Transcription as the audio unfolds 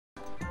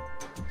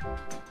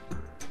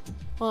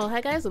Well, hi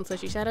guys, I'm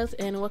Slushy Shadows,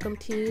 and welcome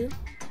to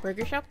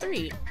Burger Shop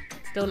 3.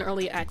 Still in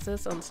early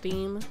access on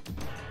Steam.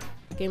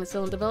 The game is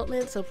still in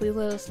development, so please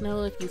let us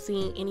know if you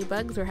see any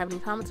bugs or have any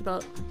comments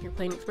about your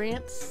playing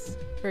experience.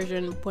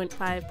 Version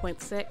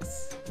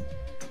 0.5.6.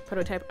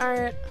 Prototype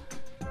art.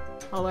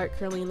 All art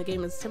currently in the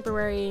game is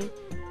temporary.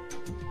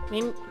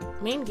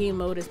 Main game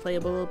mode is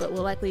playable, but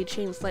will likely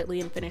change slightly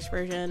in finished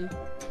version.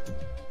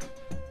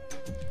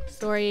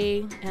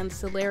 Story,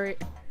 ancillary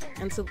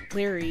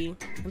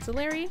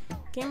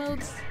game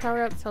modes,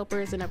 power-ups,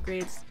 helpers, and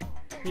upgrades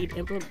need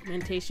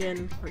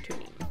implementation or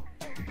tuning.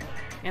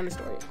 And the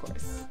story, of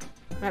course.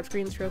 Map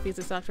screens, trophies,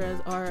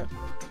 etc. are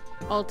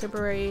all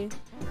temporary.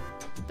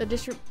 The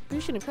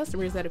distribution of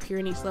customers that appear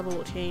in each level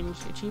will change.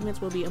 Achievements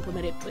will be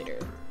implemented later.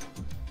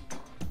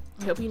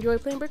 I hope you enjoy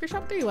playing Burger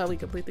Shop 3 while we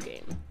complete the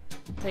game.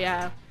 But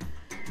yeah,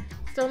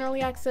 still in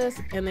early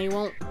access, and they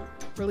won't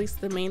release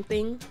the main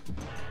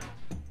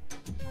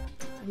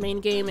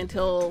game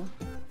until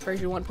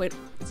version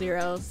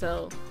 1.0,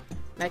 so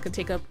that could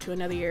take up to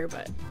another year,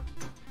 but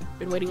I've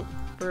been waiting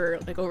for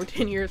like over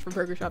 10 years for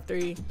Burger Shop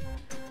 3.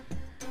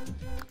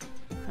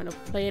 I'm gonna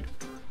play it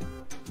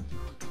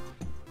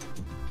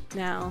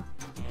now.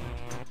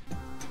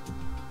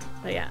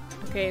 But yeah,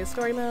 okay,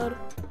 story mode.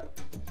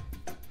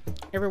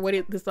 Ever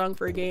waited this long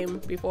for a game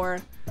before?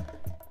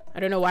 I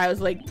don't know why I was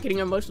like getting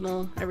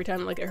emotional every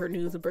time like I heard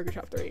news of Burger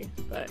Shop 3,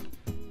 but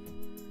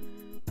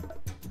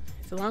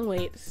it's a long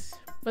wait.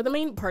 But the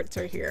main parts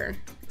are here,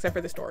 except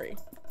for the story.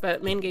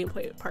 But main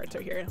gameplay parts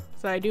are here,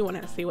 so I do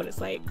want to see what it's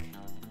like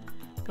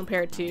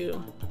compared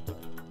to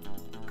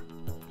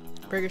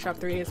Burger Shop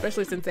 3,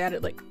 especially since they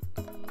added like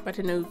a bunch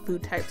of new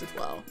food types as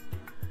well.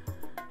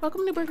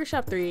 Welcome to Burger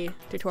Shop 3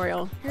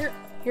 tutorial.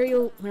 Here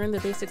you'll learn the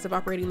basics of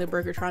operating the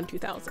Burgertron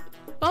 2000.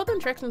 Follow the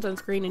instructions on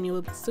screen and you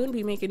will soon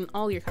be making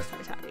all your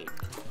customers happy.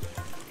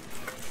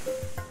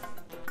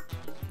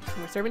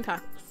 And we're serving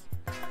tacos.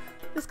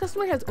 This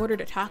customer has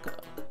ordered a taco.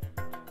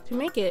 To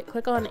make it,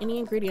 click on any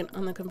ingredient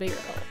on the conveyor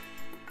belt.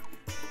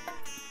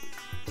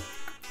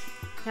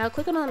 Now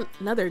click on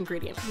another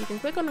ingredient. You can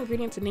click on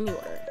ingredients in any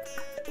order.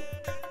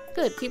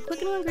 Good, keep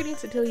clicking on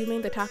ingredients until you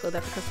made the taco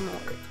that the customer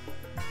ordered.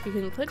 You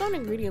can click on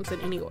ingredients in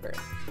any order.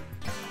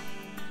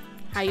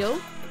 Hayo?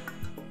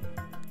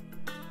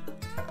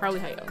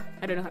 Probably Hayo.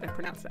 I don't know how to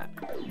pronounce that.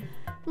 You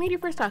made your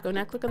first taco,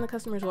 now click on the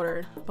customer's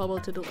order bubble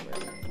to deliver.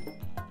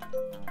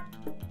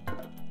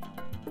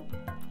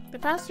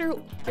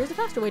 There's a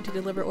faster way to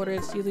deliver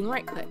orders using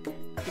right click.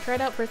 You try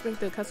it out, first make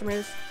the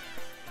customer's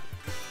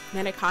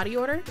manicotti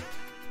order.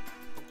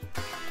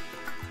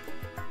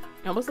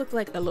 It almost looks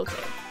like elote.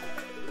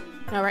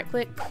 Now right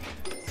click,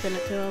 send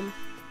it to them.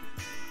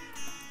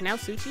 And now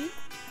sushi.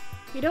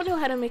 If you don't know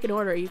how to make an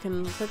order, you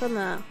can click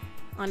on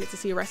it to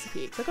see a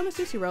recipe. Click on the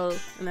sushi roll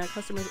in the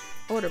customer's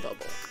order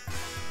bubble.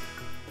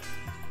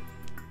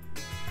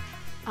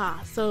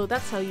 Ah, so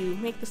that's how you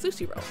make the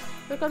sushi roll.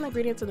 Click on the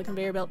ingredients in the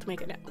conveyor belt to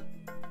make it now.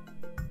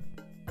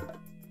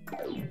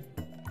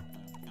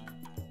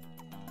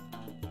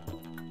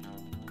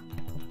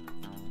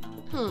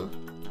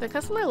 The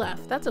customer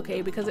left. That's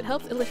okay because it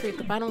helps illustrate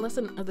the final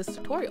lesson of this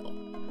tutorial.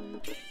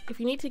 If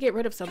you need to get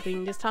rid of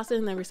something, just toss it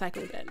in the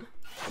recycling bin.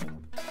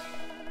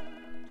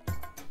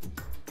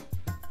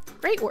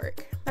 Great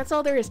work! That's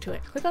all there is to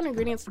it. Click on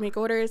ingredients to make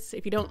orders.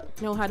 If you don't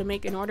know how to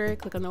make an order,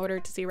 click on the order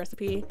to see a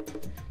recipe.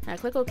 Now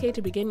click OK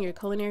to begin your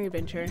culinary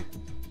adventure.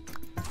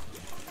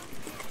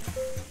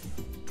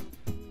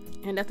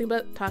 And nothing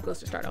but tacos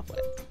to start off with.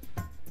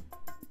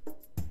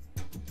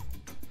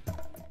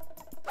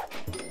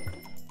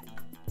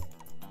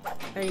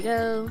 There you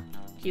go.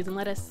 Cheese and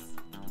lettuce.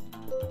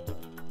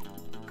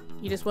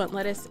 You just want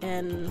lettuce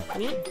and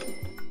meat?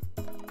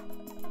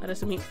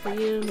 Lettuce and meat for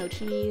you, no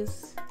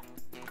cheese.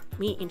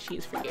 Meat and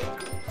cheese for you.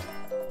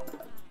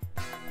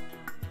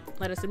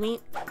 Lettuce and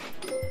meat.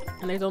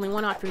 And there's only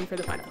one option for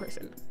the final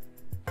person.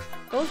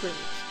 Goals reached.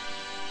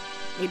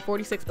 Made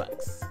 46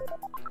 bucks.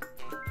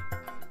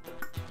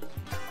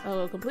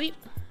 Oh, complete.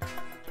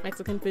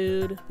 Mexican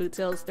food. Food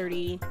sales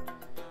 30.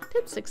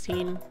 Tip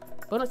 16.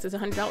 Bonus is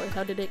 $100.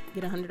 How did it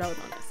get a $100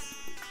 bonus?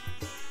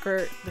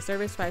 For the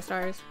service, 5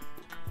 stars.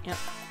 Yep,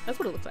 that's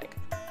what it looks like.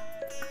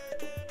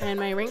 And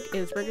my rank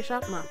is Burger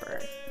Shop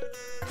Mopper.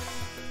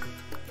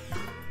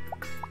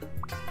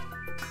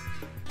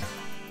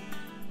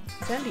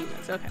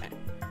 Dimas, okay.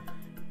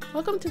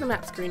 Welcome to the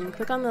map screen.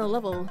 Click on the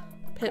level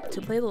pip to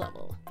play the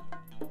level.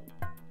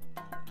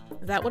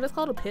 Is that what it's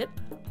called? A pip?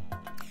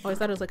 Oh, I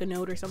thought it was like a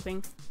node or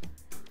something.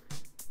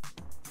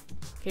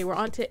 Okay, we're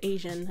on to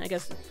Asian. I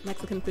guess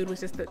Mexican food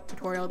was just the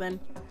tutorial then.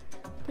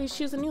 Please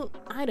choose a new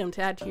item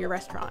to add to your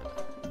restaurant.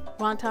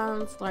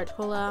 Wontons, large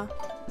cola.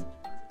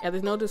 Yeah,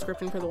 there's no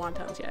description for the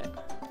wontons yet.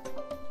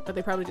 But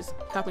they probably just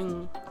copy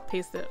and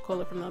paste the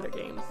cola from the other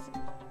games.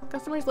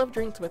 Customers love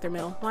drinks with their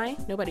meal. Why?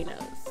 Nobody knows.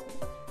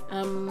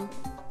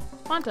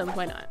 Wontons,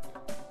 why not?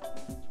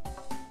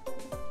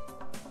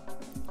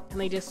 And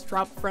they just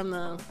drop from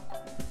the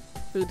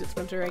food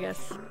dispenser, I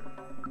guess.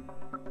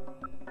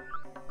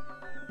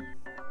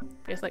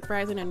 Just like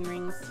fries and onion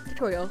rings.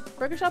 Tutorial.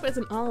 Burger Shop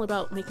isn't all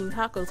about making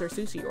tacos or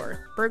sushi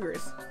or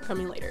burgers,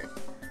 coming later.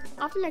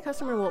 Often a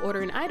customer will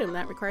order an item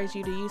that requires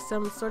you to use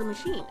some sort of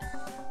machine.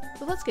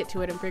 So let's get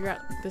to it and figure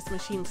out this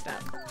machine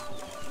stuff.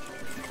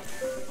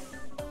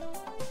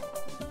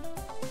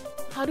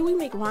 How do we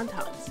make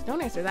wontons?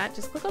 Don't answer that,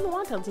 just click on the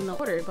wontons in the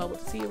order bubble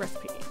to see a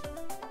recipe.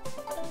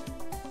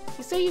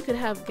 You say you could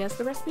have guessed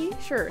the recipe?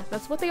 Sure,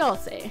 that's what they all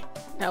say.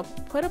 Now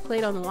put a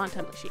plate on the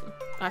wonton machine.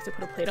 I have to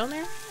put a plate on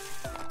there?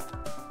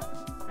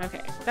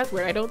 Okay, that's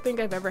weird. I don't think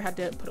I've ever had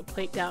to put a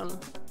plate down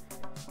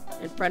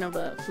in front of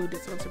a food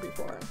dispenser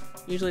before.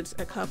 Usually it's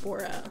a cup or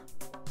a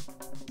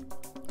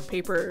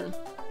paper,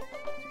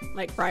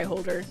 like, fry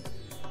holder.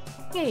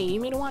 Hey, you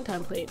made a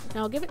wonton plate.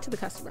 Now I'll give it to the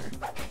customer.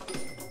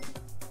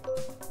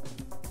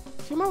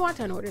 2 more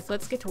wonton orders.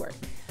 Let's get to work.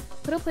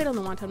 Put a plate on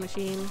the wonton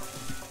machine.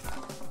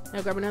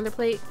 Now grab another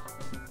plate,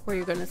 where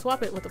you're going to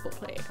swap it with a full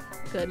plate.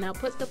 Good. Now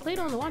put the plate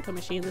on the wonton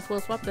machine. This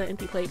will swap the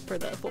empty plate for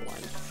the full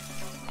one.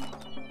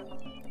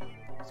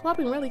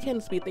 Swapping really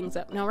can speed things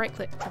up. Now right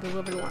click to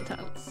deliver the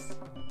wontons.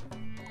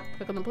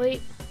 Click on the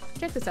plate.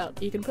 Check this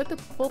out. You can put the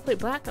full plate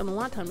back on the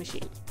wonton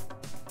machine.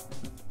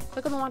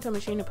 Click on the wonton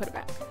machine and put it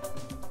back.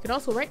 You can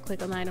also right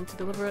click on the item to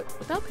deliver it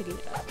without picking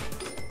it up.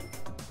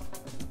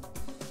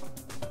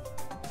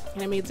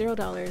 And I made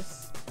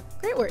 $0.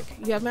 Great work!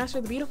 You have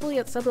mastered the beautiful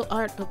yet subtle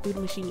art of food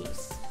machine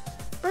use.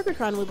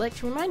 BurgerCon would like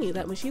to remind you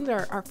that machines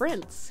are our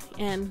friends,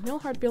 and no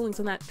hard feelings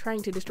on that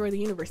trying to destroy the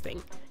universe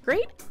thing.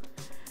 Great?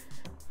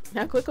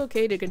 Now click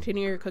OK to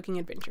continue your cooking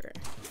adventure.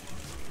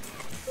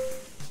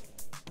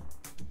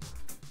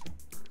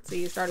 So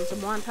you start with some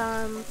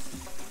wontons,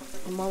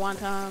 and more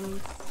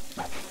wontons.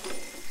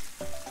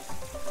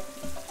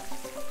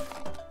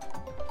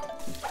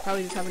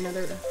 Probably just have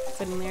another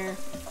sitting there.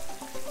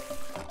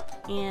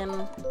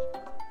 And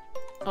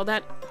oh,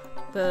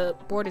 the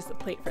board is the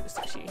plate for the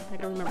sushi. I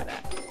don't remember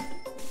that.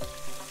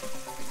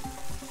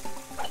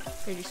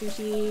 Here's your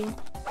sushi,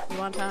 your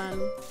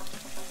wonton.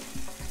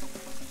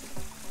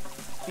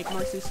 Make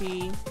more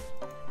sushi.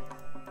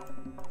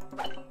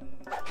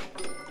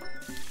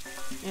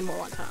 And more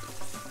wonton.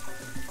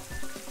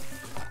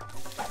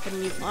 Gonna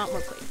need a lot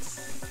more plates.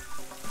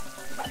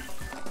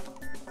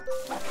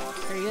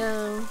 There you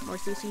go, more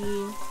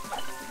sushi.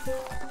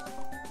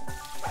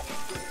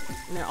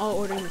 And they're all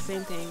ordering the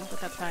same thing, but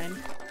that's fine.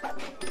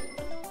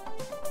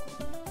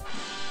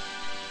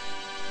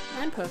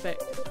 And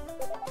perfect.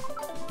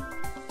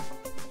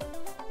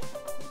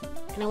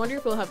 And I wonder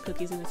if we'll have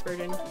cookies in this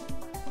version.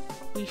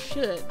 We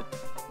should,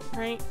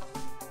 right?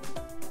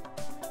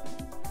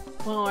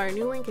 Well, our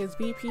new rank is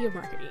VP of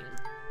Marketing.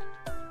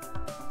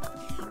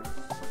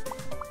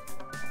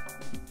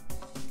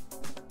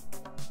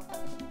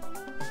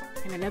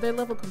 And another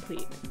level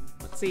complete.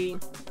 Let's see.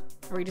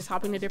 Are we just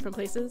hopping to different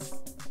places?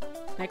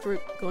 Next we're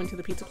going to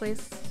the pizza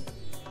place.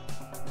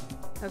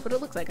 That's what it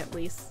looks like, at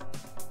least.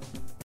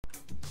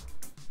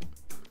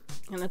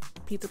 And the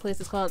pizza place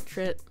is called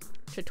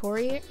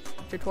Trattoria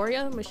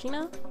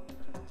Machina?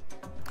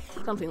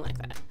 Something like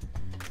that.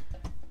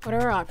 What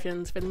are our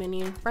options for the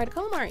menu? Fried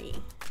calamari.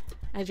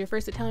 As your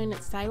first Italian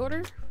side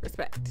order,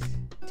 respect.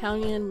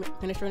 Italian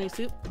minestrone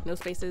soup, no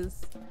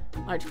spaces,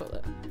 large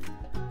cola.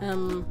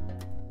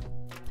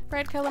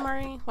 Fried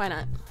calamari, why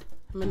not?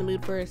 I'm in the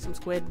mood for some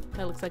squid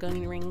that looks like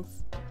onion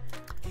rings.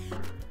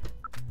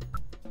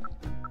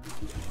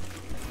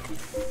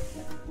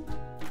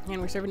 And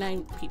we're serving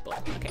 9 people.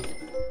 Okay.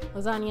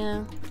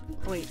 Lasagna.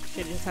 Oh, wait,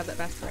 should just have that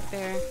basket right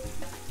there.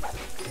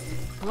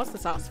 And what's the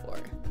sauce for?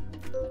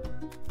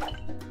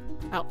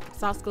 Oh,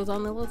 sauce goes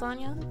on the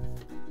lasagna?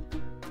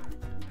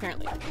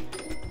 Apparently.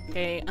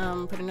 Okay,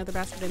 put another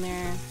basket in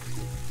there.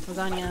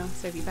 Lasagna,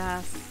 serve you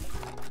fast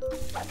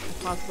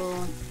as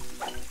possible.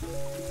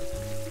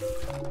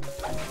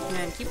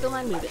 And keep the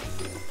line moving.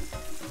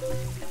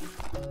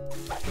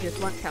 You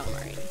just want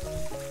calamari.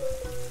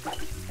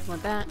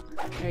 Want that?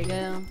 There you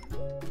go.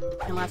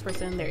 And last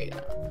person, there you go.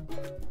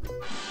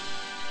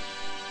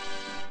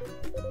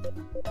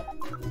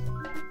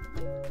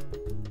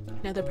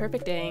 Another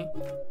perfect day.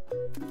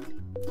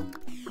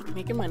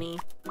 Making money.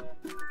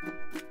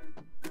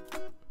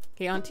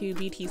 Okay, on to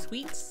BT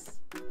Sweets.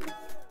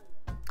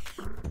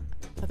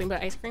 Nothing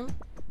but ice cream.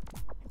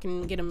 I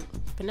can get a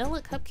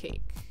vanilla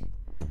cupcake,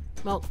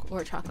 milk,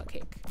 or chocolate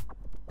cake.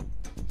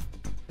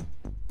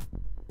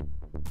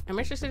 I'm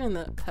interested in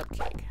the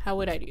cupcake. How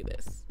would I do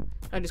this?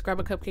 I just grab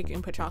a cupcake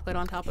and put chocolate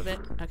on top of it?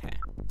 Okay.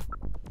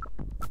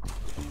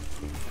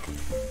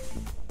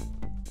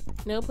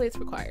 No plates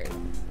required.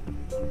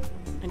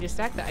 And just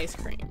stack the ice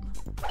cream.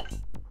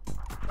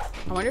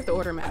 I wonder if the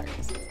order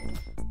matters.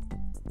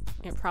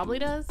 It probably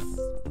does.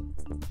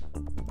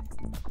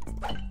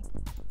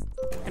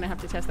 Gonna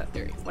have to test that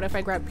theory. What if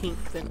I grab pink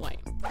then white?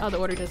 Oh, the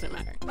order doesn't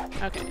matter.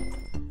 Okay.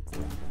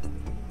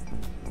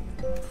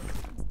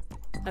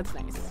 That's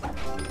nice.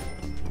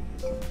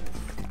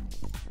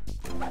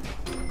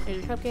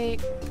 Here's your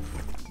cupcake.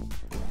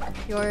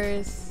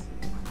 Yours.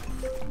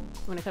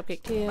 I want a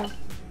cupcake too.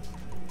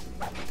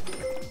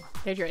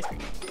 There's your ice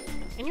cream.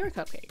 And your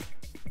cupcake.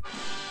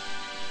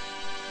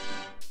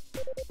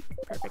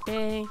 Perfect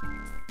day.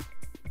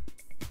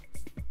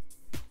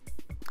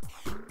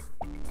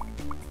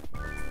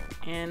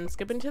 And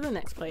skip into the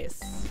next place.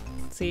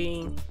 Let's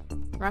see.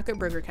 Rocket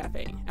Burger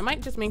Cafe. I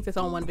might just make this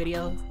all one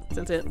video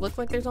since it looks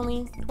like there's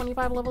only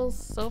 25 levels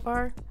so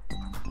far.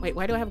 Wait,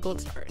 why do I have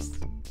gold stars?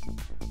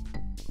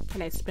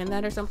 Can I spin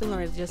that or something,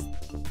 or is it just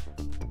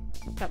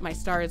got my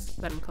stars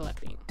that I'm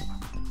collecting?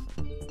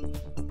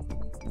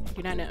 I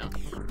do not know.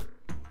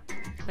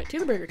 But to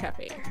the Burger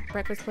Cafe.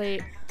 Breakfast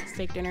plate,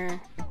 steak dinner,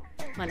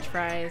 lunch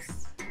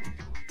fries.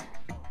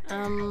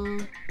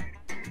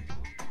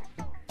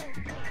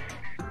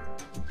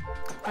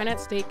 Why not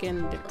steak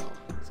and dinner roll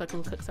so I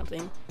can cook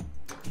something?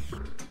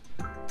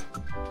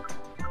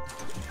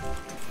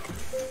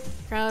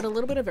 Crowd a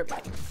little bit of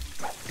everything.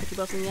 Put you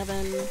both in the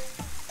oven.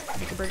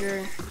 Make a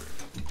burger.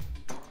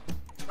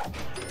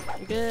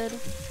 You're good.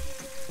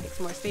 Make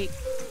some more steak.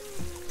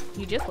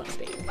 You just want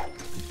steak.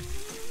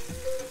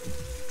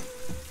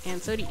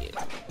 And so do you.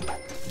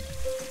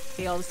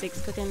 Okay, all the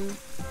steak's cooking.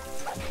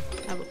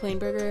 Have a plain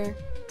burger.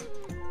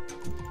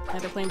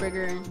 Another plain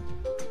burger.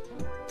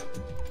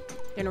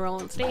 Dinner roll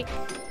and steak.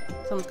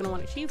 Someone's gonna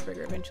want a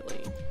cheeseburger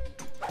eventually.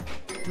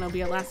 And I'll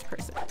be a last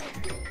person.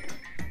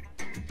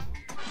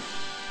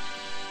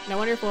 And I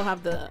wonder if we'll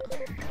have the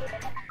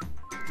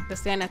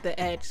stand at the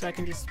edge so I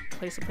can just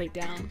place the plate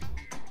down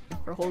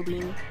for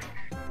holding.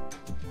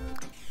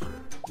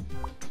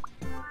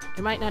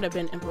 It might not have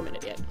been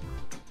implemented yet.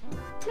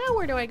 Now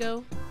where do I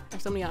go? I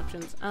have so many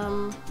options.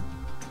 And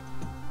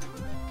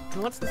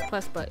what's this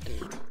plus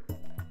button?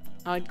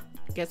 Oh, I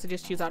guess I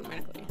just choose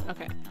automatically.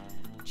 Okay.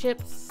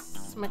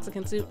 Chips,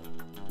 Mexican soup.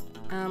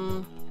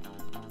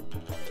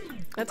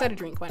 Let's add a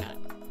drink, why not?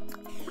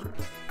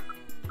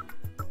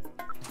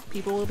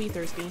 People will be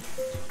thirsty.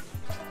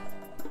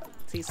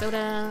 Let's see,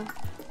 soda,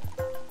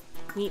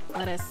 meat,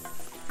 lettuce,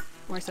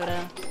 more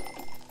soda,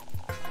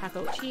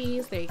 taco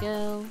cheese, there you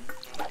go.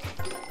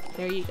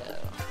 There you go.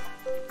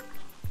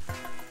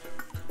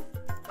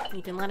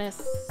 Meat and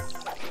lettuce,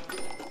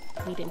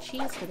 meat and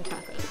cheese for the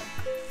taco.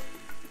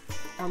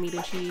 More meat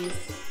and cheese.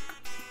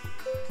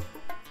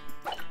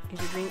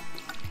 Here's your drink.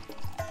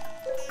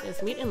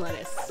 It's meat and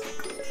lettuce.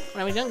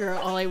 When I was younger,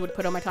 all I would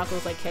put on my tacos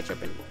was like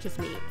ketchup and just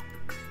meat.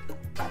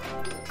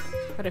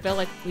 But I felt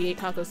like we ate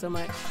tacos so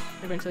much,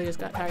 eventually I just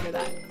got tired of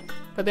that.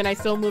 But then I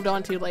still moved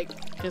on to like,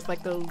 just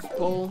like those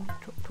bowl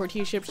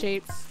tortilla chip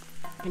shapes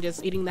and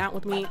just eating that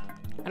with meat.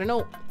 I don't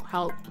know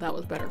how that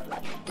was better for me,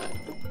 but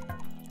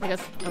I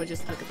guess I was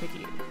just like a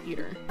picky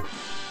eater.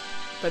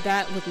 But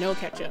that with no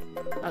ketchup,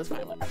 I was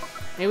fine with.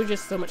 It was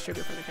just so much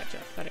sugar from the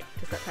ketchup that I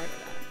just got tired of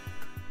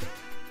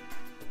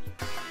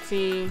that.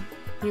 See,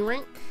 new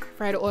rank,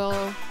 fried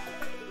oil,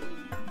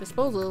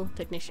 disposal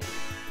technician.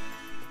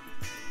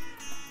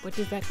 What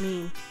does that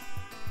mean?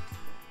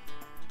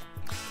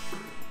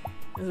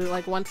 Is it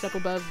like one step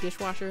above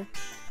dishwasher?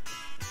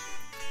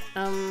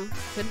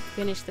 Could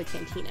finish the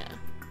cantina.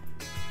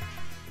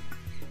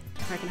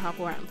 I can hop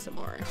around some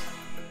more.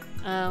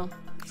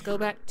 Let's go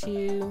back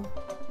to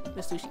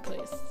the sushi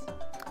place.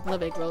 I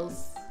love egg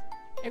rolls.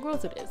 Egg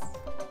rolls it is.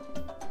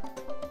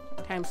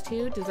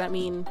 ×2, does that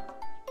mean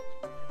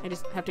I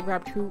just have to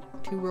grab two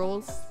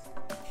rolls?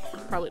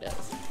 Probably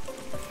does.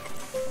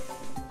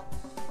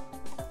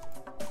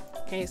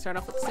 Okay, start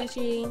off with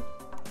sushi.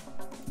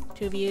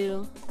 2 of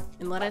you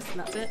and lettuce,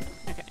 and that's it?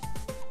 Okay.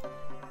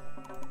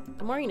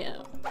 The more you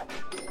know.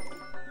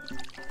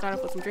 Start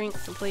off with some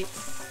drinks, some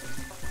plates.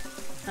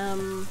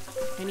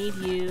 I need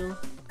you.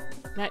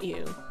 Not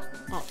you.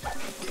 Oh,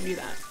 I can do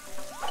that.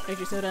 There's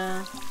your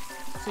soda.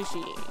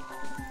 Sushi.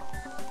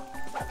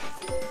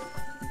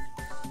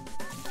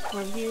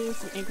 More of you,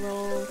 some egg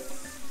rolls.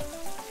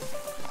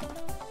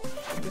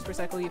 Just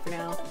recycle you for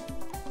now.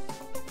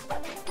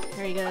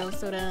 There you go,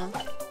 soda.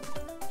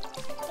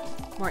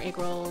 More egg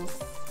rolls.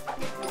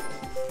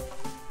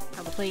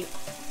 Have a plate.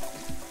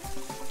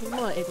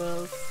 More egg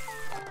rolls.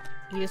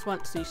 You just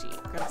want sushi.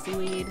 Grab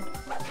seaweed.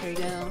 There you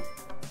go.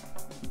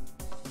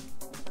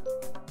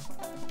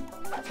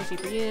 Sushi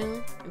for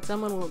you. And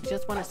someone will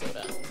just want a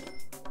soda.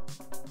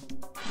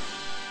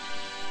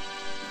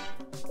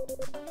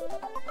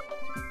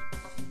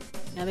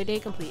 Another day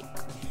complete.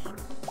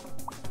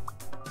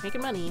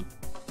 Making money.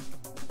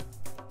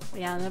 But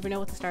yeah, I'll never know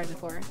what to start it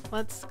for.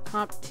 Let's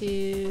hop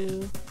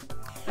to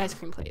ice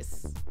cream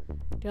place.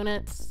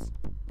 Donuts.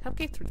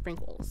 Cupcakes with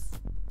sprinkles.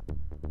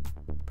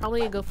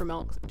 Probably go for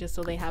milk just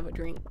so they have a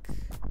drink.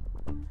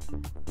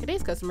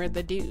 Today's customer,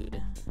 the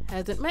dude,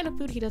 hasn't met a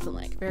food he doesn't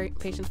like.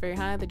 Patience very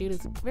high. The dude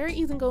is a very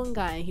easygoing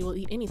guy. He will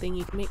eat anything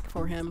you can make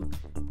for him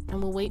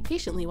and will wait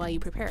patiently while you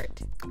prepare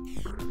it.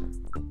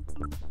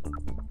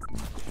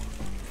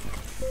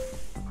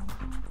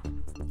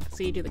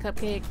 So you do the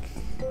cupcake.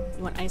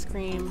 You want ice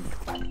cream.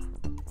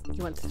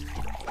 You want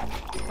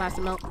a glass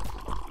of milk.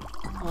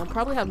 We'll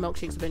probably have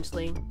milkshakes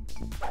eventually.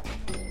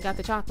 We got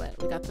the chocolate.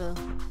 We got the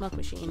milk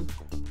machine.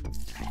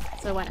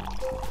 So why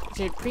not?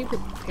 You should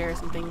pre-prepare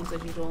some things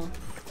as usual.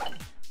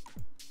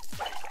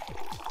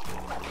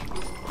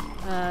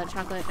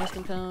 Chocolate ice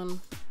cream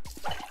cone.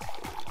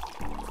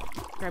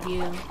 Grab you.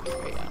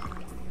 There you go.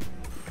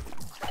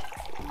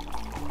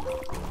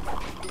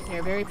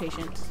 They're very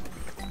patient.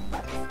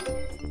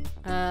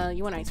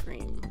 You want ice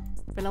cream.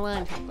 Vanilla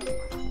and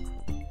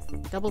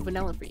chocolate. Double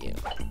vanilla for you.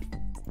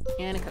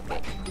 And a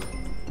cupcake.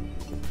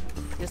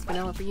 Just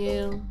vanilla for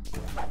you.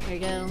 There you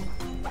go.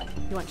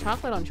 You want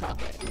chocolate on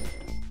chocolate.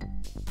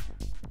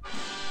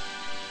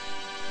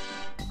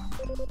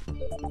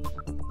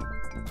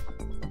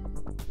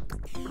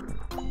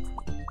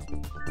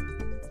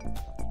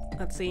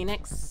 Let's see,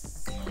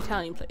 next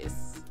Italian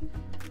place.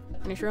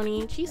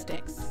 Minestrone cheese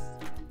sticks.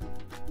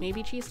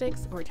 Maybe cheese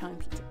sticks or Italian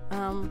pizza. I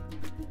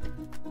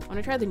want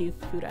to try the new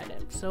food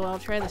item, so I'll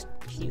try the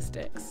cheese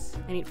sticks.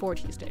 I need 4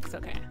 cheese sticks,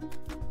 okay.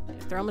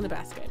 Just throw them in the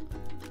basket.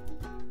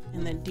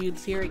 And then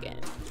dude's here again.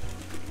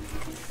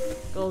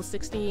 Gold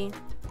 60.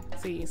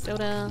 Let's see,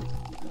 soda.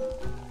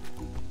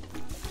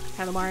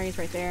 Calamari's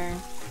right there.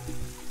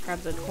 Grab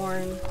the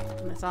corn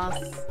and the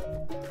sauce.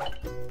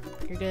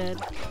 You're good.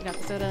 You got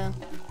the soda.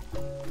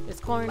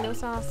 Just corn, no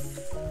sauce.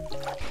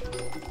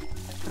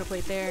 Put a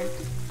plate there.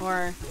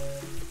 Or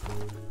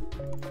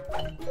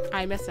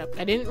I messed up.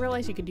 I didn't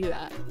realize you could do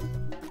that.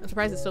 I'm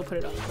surprised it still put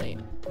it on the plate.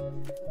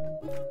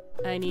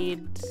 I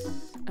need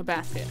a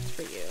basket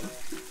for you.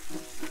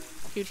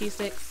 2 cheese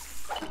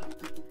sticks.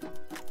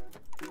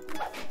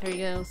 There you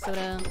go,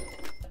 soda.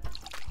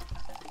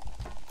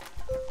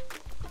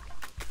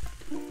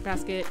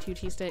 Basket, 2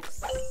 cheese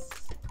sticks.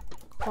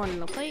 Corn in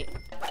the plate.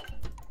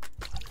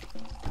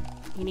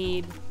 You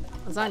need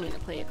lasagna in the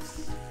plate.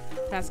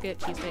 Basket,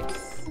 cheese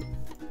sticks.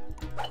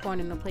 Corn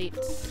in the plate.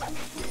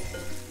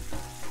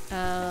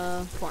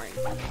 Corn.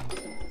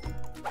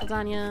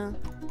 Lasagna.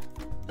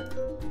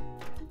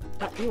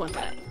 Oh, you want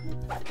that.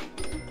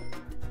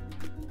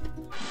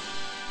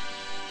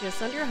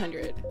 Just under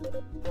 100.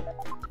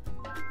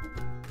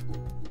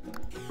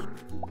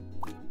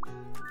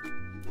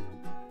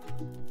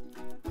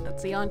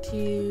 Let's see, on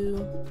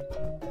to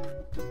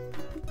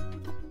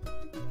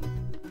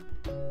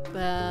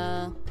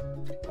the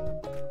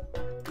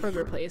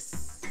burger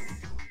place.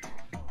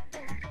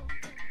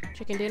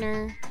 Chicken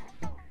dinner.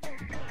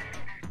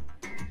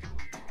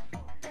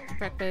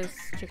 Breakfast,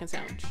 chicken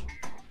sandwich.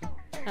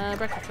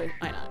 Breakfast place,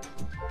 why not?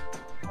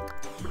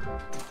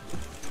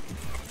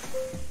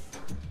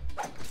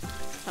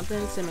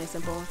 Something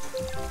semi-simple.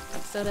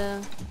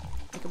 Soda,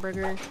 make a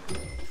burger.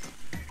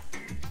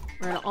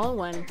 We're in an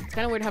all-in-one. It's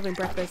kind of weird having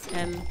breakfast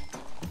and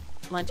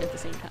lunch at the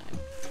same time.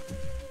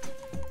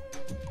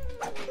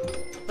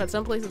 But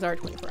some places are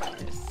 24 hours.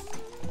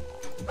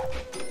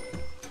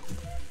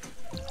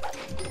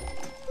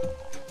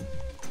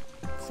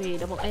 Let's see,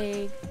 double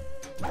egg,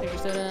 take your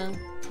soda.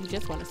 You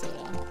just want a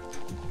soda.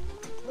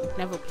 And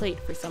have a plate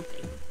for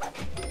something.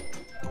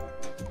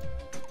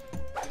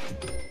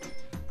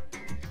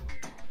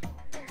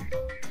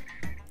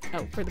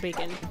 Oh, for the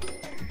bacon.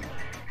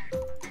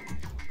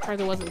 Or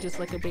there wasn't just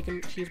like a bacon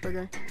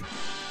cheeseburger.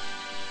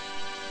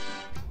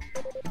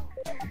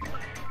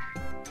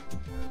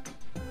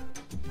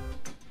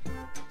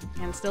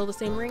 And still the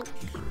same ring.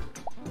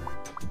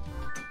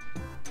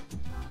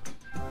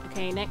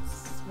 Okay,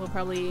 next we'll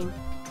probably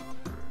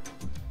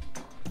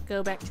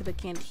go back to the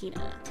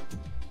cantina.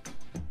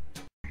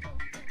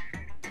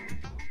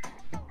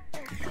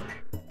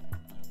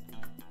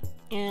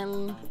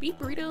 And beef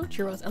burrito,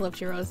 churros. I love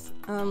churros.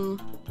 I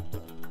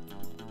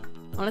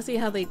want to see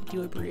how they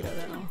do a burrito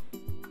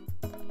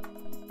though.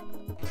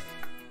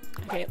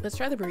 Okay, let's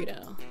try the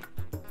burrito.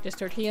 Just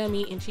tortilla,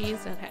 meat, and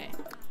cheese. Okay.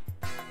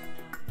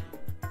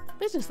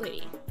 Business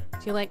lady.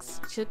 She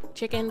likes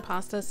chicken,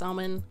 pasta,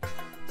 salmon,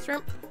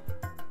 shrimp,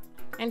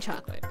 and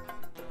chocolate.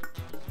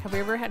 Have we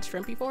ever had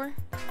shrimp before?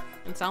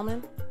 And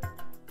salmon?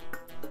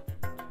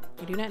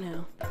 I do not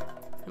know.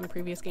 In the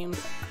previous games.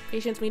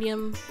 Patience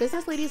medium.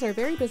 Business ladies are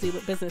very busy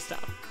with business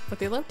stuff, but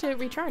they love to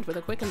recharge with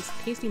a quick and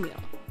tasty meal.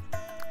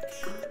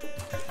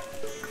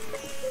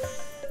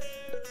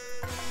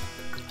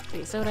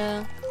 Okay,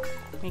 soda.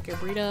 Make your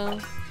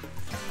burrito.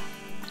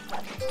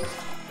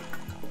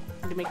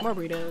 Need to make more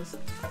burritos.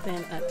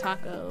 Then a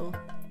taco.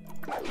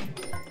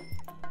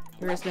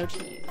 There is no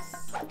cheese.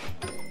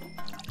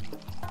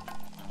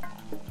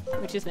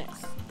 Which is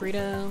next?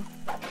 Burrito.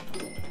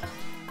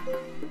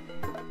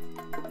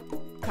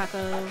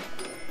 Taco.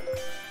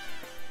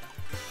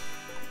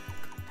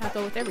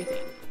 Taco with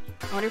everything.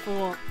 I wonder if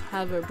we'll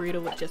have a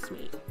burrito with just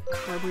meat.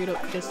 Or a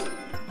burrito just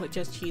with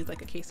just cheese,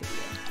 like a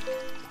quesadilla.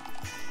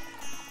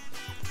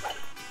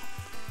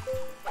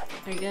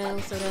 There you go,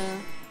 soda,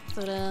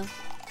 soda.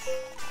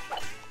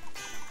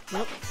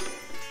 Nope.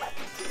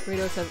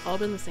 Burritos have all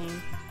been the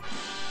same.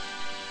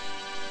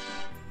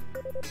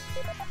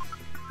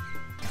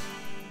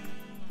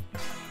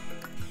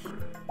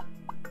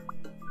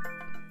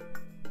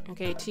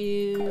 Okay,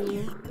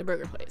 to the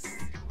burger place.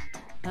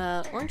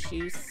 Orange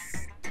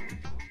juice,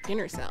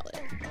 dinner salad.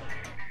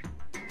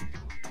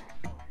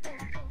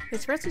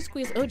 Espresso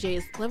squeeze OJ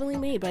is cleverly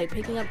made by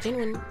picking up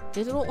genuine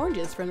digital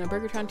oranges from the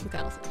Burgertron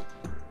 2000.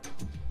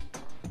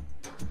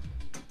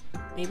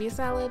 Maybe a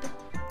salad?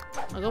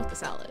 I'll go with the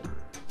salad.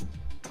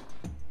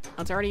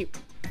 Oh, it's already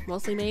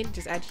mostly made,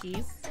 just add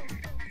cheese.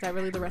 Is that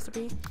really the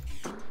recipe?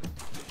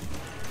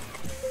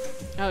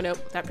 Oh nope,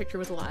 that picture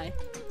was a lie.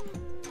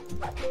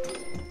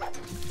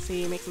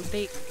 See, make some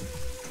steak.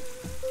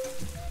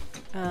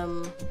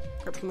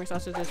 Grab 2 more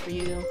sausages for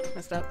you.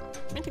 Messed up.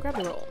 I meant to grab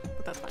the roll,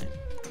 but that's fine.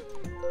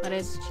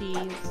 Lettuce,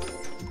 cheese.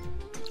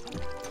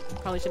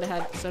 Probably should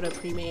have had soda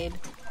pre-made,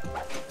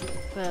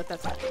 but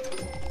that's fine.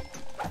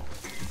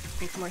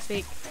 Make some more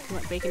steak. You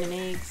want bacon and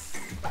eggs.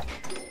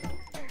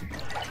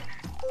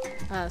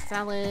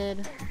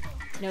 Salad.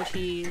 No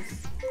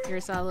cheese.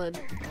 Your salad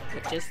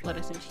with just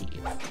lettuce and cheese.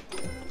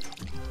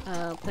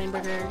 Plain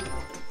burger.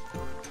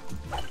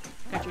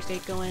 Got your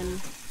steak going.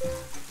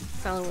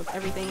 Salad with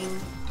everything.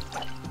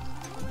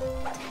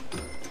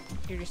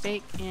 Here's your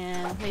steak,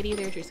 and lady,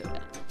 there's your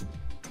soda.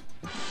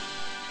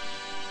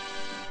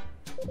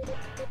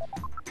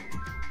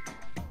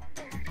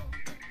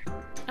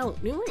 Oh,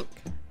 new rank.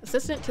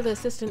 Assistant to the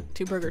assistant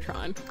to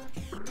Burgertron.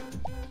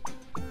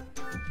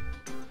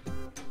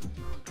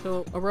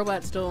 So a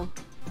robot still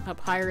up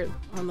higher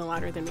on the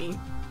ladder than me.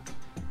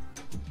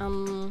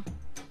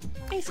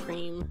 Ice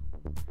cream.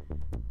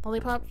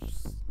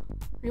 Lollipops.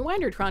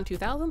 Rewindertron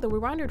 2000? The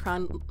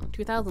Rewindertron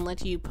 2000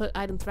 lets you put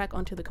items back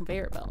onto the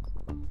conveyor belt.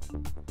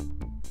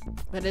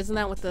 But isn't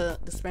that what the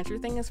dispenser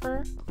thing is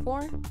for?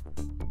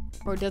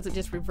 Or does it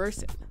just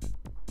reverse it?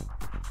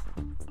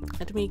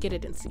 Let me get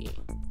it and see.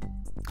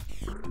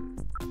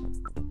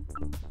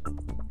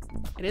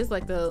 It is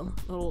like the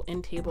little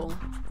end table.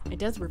 It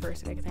does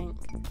reverse it, I think.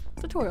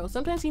 Tutorial.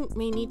 Sometimes you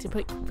may need to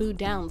put food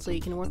down so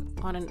you can work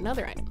on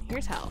another item.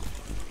 Here's how.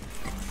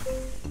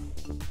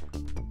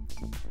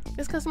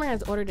 This customer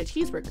has ordered a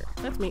cheeseburger.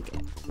 Let's make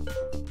it.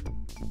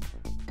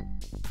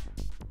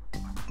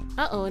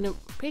 Uh-oh, an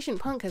impatient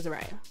punk has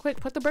arrived. Quick,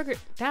 put the burger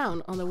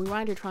down on the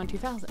Rewindertron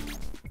 2000.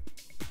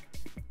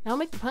 Now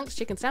make the punk's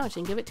chicken sandwich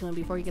and give it to him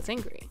before he gets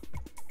angry.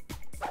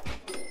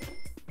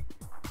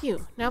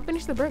 Phew, now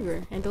finish the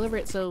burger and deliver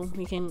it so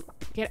we can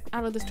get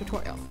out of this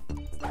tutorial.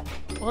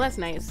 Well, that's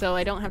nice, so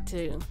I don't have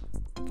to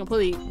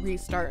completely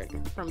restart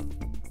from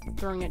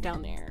throwing it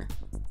down there.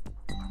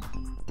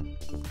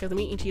 Because the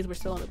meat and cheese were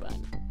still on the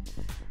bun.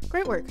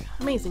 Great work.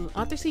 Amazing.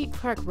 Author C.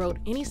 Clark wrote,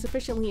 any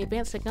sufficiently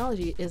advanced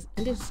technology is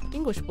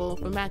indistinguishable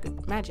from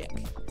magic.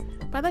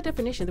 By that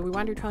definition, the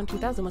Rewindertron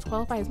 2000 must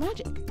qualify as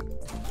magic.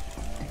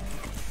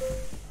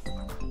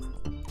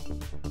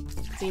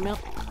 See, milk,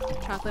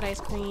 chocolate ice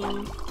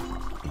cream,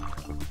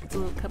 get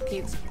some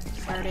cupcakes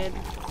started.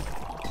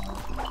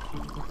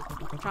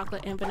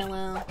 Chocolate and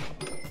vanilla.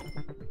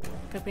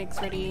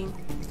 Cupcakes ready.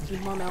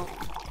 Need more milk.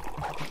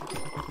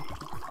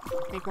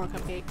 Make more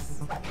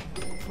cupcakes.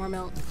 More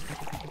milk.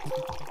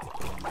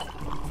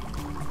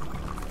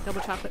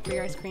 Double chocolate for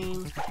your ice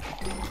cream.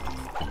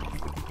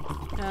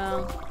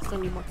 Still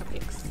need more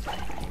cupcakes.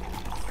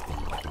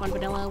 1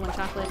 vanilla, 1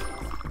 chocolate.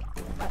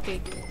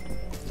 Cupcake.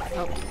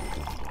 Oh.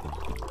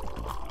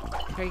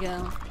 There you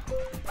go.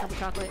 Double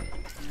chocolate.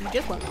 You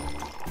just want milk.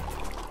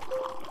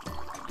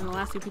 And the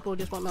last 2 people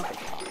just want milk.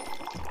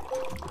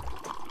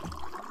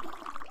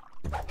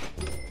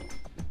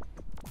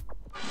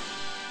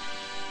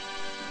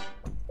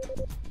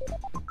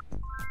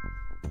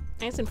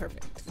 Nice and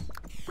perfect.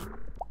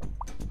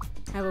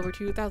 I have over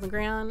 2,000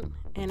 ground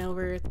and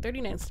over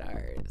 39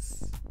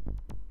 stars.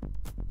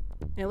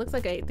 And it looks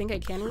like I think I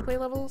can replay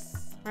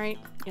levels, right?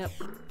 Yep.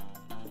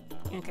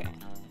 Okay.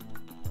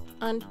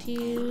 On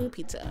to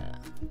pizza.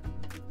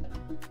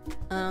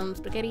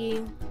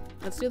 Spaghetti.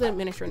 Let's do the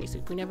minestrone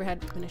soup. We never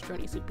had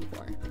minestrone soup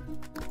before.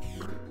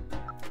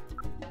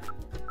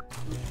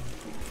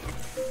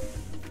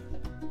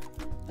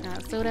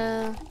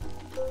 Soda.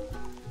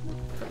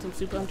 Put some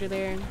soup under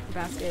there.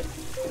 Basket.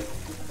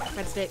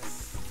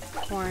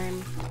 Breadsticks.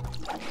 Corn.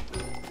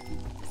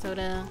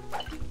 Soda.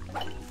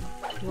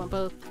 You want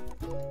both?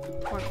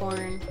 More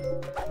corn.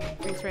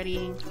 Drinks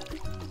ready.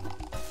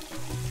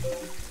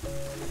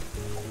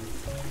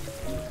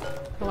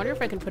 I wonder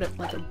if I can put it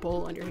like a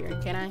bowl under here.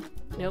 Can I?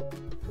 Nope.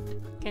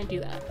 Can't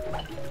do that.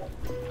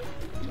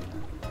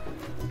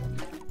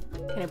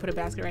 Can I put a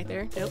basket right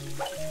there? Nope.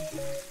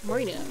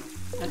 Moreno.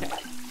 Okay.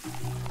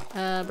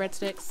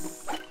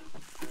 Breadsticks.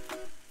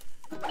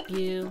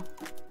 You.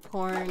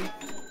 Corn.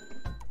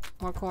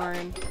 More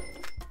corn.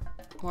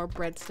 More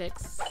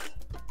breadsticks.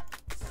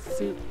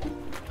 Soup.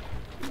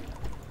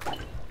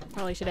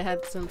 Probably should have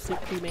had some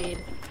soup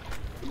pre-made.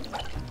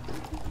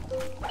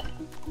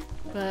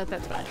 But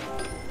that's fine.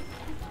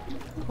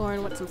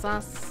 Corn with some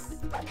sauce.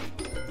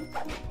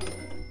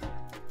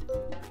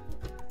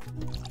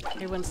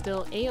 Everyone's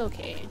still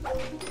a-okay.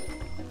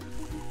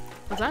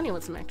 Lasagna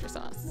with some extra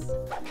sauce.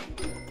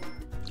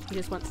 You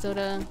just want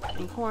soda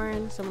and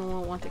corn. Someone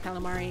won't want the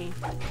calamari.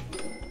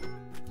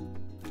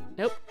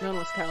 Nope, no one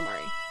wants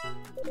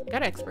calamari.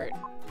 Got expert.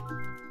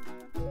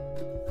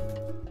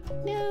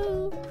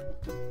 No!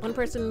 One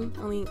person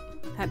only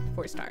had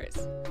 4 stars.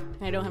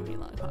 And I don't have any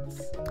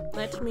lollipops.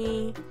 Let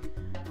me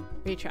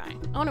retry.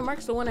 Oh, and it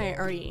marks the one I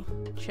already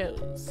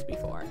chose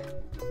before.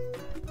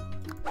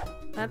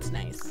 That's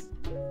nice.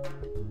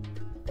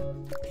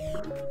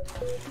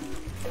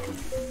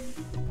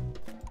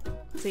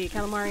 Let's see,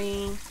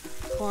 calamari,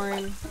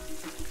 corn.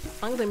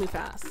 As long as I move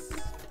fast.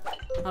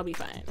 I'll be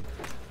fine.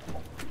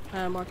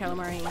 More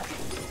calamari.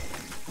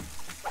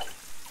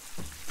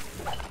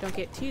 Don't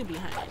get too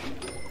behind.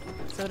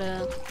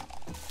 Soda.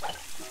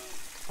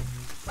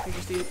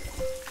 Here's your soup.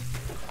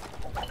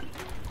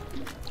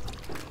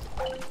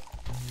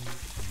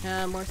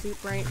 More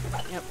soup, right?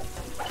 Yep.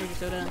 Here's your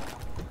soda.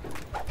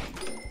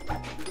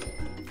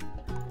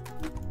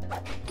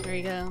 There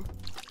you go.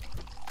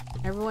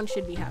 Everyone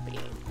should be happy.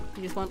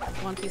 You just want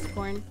one piece of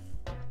corn?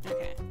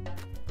 Okay.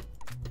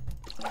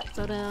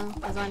 Soda,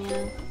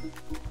 lasagna.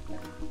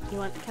 You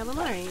want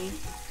calamari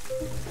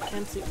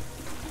and soup.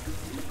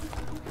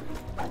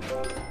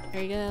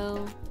 There you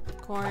go.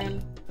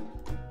 Corn.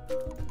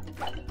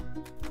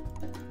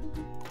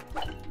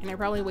 And I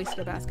probably wasted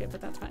a basket,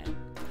 but that's fine.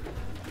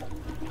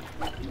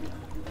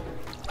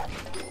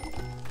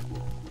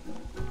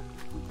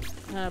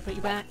 Put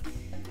you back.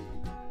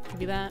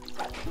 Give you that.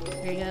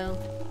 There you go.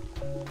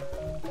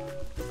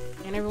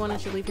 And everyone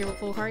should leave here with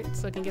full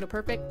hearts so I can get a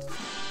perfect.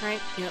 Right?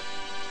 Yep.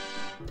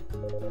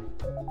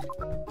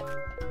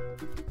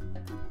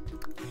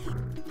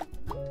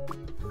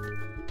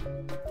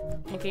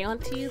 Okay, on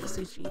to the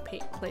sushi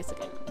place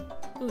again.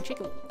 Ooh,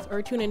 chicken wings.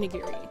 Or tuna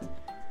nigiri.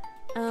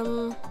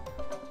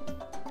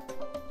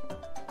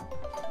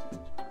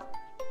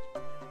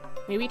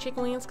 Maybe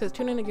chicken wings, because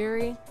tuna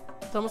nigiri,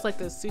 it's almost like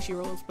the sushi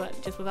rolls,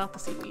 but just without the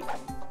seaweed.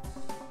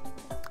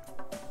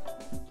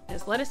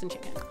 There's lettuce and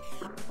chicken.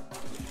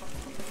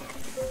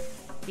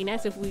 Be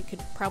nice if we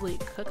could probably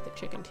cook the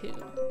chicken too,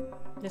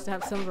 just to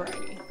have some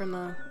variety from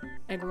the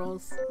egg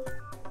rolls.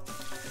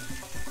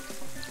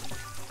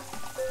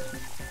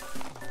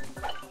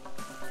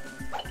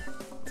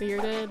 So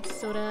you're good,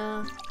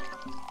 soda.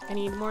 I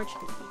need more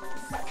chicken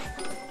wings.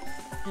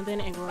 And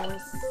then egg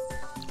rolls.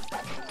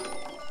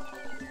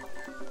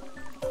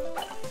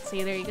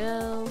 See, there you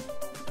go.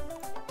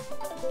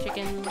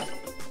 Chicken.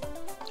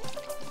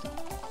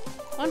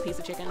 One piece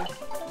of chicken.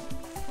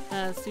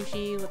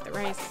 Sushi with the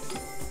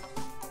rice.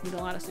 Need a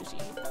lot of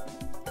sushi.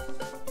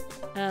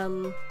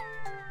 Oh,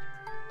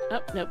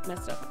 nope,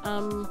 messed up.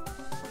 Will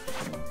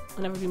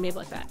never be made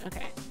like that.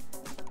 Okay.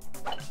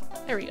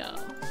 There we go.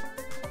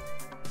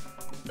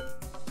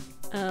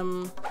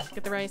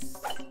 Get the rice.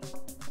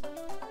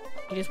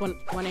 You just want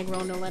one egg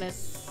roll, no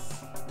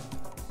lettuce.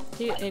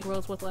 2 egg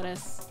rolls with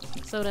lettuce.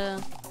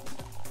 Soda.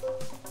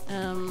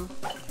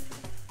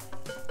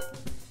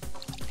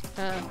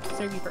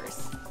 Serve you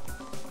first.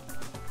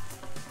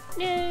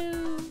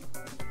 No!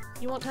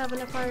 You won't have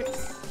enough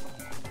hearts.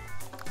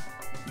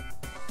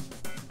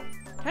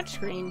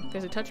 Touchscreen.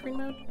 There's a touchscreen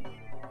mode?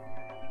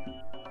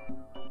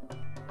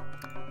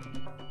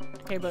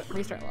 Okay, but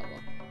restart level.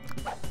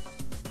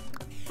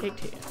 Take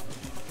 2.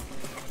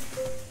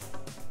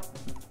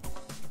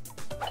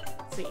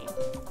 Let's see.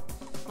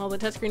 Well, the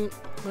touchscreen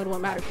mode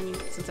won't matter for me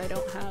since I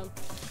don't have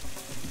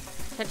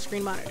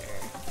touchscreen monitor.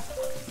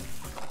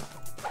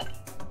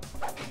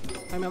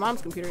 My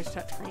mom's computer is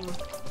touchscreen.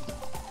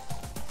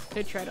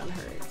 Could try it on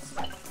hers.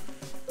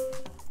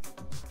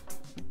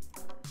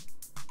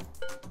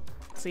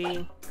 Let's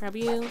see. Grab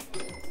you.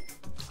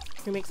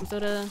 We make some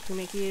soda. We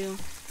make you.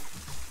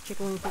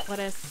 Chicken wings with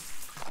lettuce.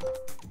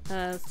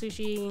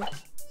 Sushi. I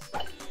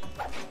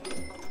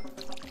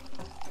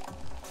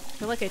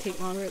feel like I take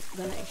longer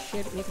than I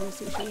should making the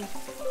sushi.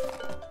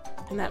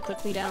 And that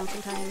puts me down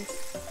sometimes.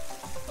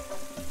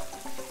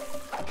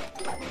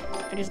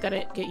 I just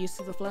gotta get used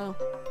to the flow.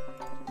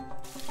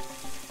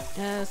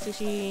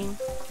 Sushi,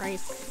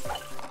 rice,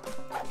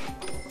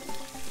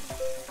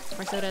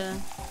 more soda,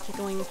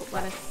 chicken wings with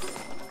lettuce,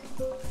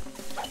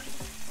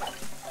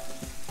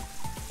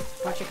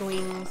 more chicken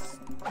wings,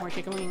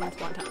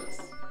 wontons.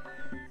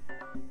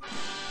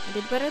 I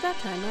did better that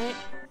time, right?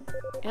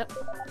 Yep.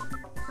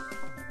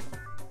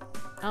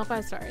 All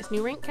 5 stars.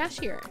 New rank,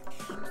 cashier.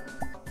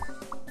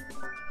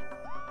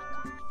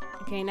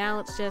 Okay, now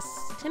it's just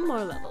 10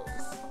 more levels.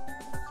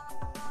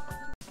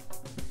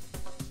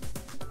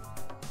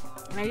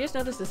 And I just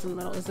noticed this in the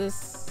middle. Is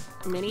this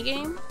a mini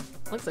game?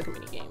 Looks like a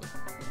mini game.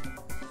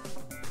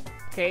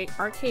 Okay,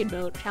 arcade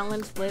mode,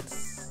 challenge,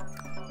 blitz,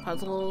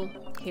 puzzle,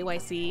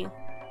 KYC.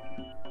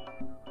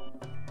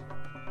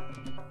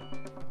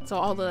 So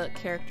all the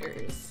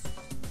characters.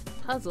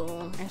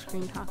 Puzzle, ice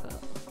cream taco.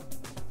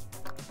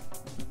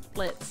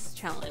 Blitz,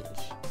 challenge.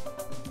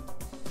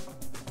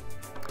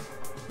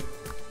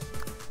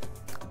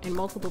 And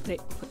multiple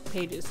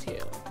pages too.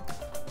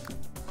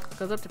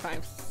 Goes up to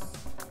 5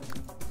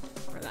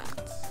 for that.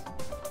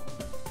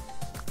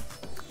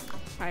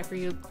 5 for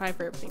you, 5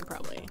 for everything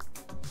probably.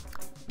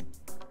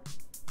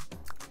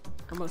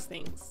 Or most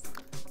things.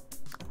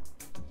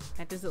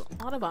 That does a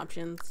lot of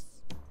options.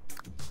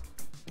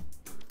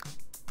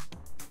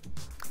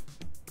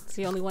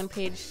 See, only 1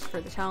 page for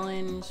the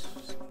challenge,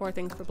 4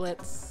 things for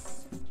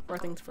blitz, 4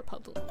 things for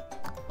puzzle.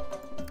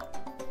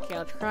 Okay,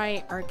 I'll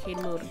try arcade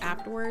mode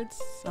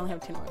afterwards. I only have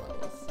 10 more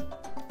levels.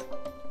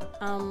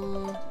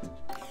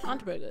 On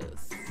to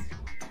burgers.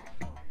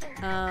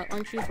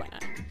 Orange juice, why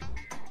not?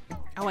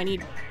 Oh, I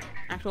need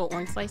actual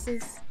orange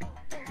slices?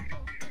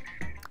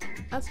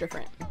 That's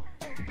different.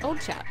 Old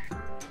chap.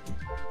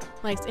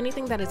 Likes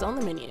anything that is on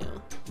the menu.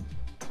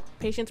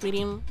 Patience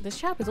medium. This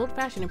chap is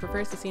old-fashioned and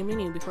prefers to see a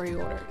menu before he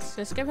orders.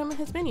 Just give him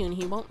his menu and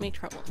he won't make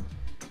trouble.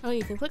 Oh,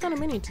 you can click on a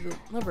menu to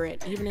deliver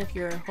it, even if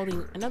you're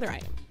holding another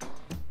item.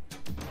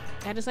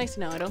 That is nice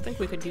to know. I don't think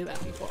we could do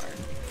that before.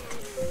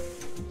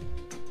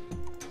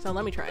 So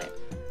let me try it.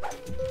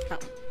 Oh,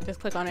 just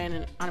click on it and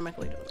it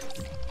automatically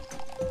delivers.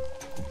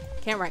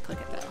 Can't right-click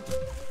it though.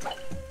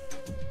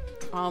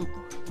 I'm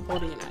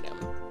holding an item.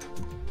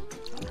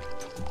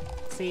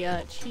 See,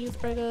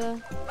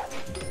 cheeseburger.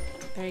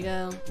 There you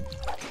go.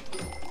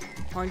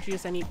 Orange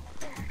juice. I need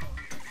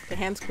the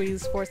hand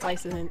squeeze 4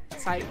 slices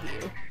inside of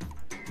you.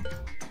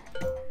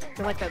 I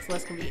feel like that's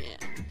less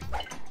convenient.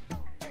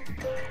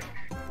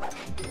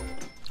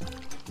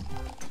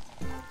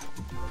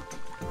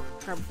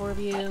 Grab 4 of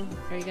you.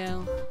 There you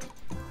go.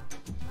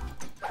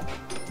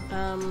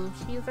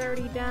 She's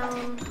already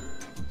down.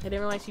 I didn't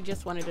realize she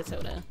just wanted a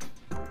soda.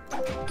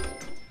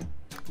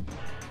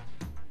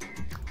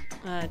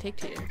 Take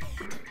 2.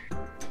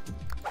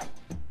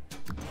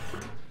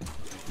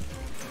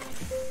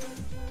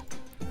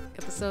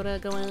 Get the soda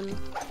going.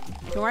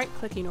 I can right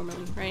click you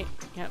normally, right?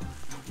 Yep.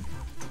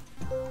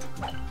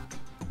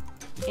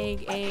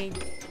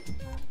 Egg.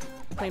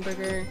 Plain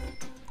burger.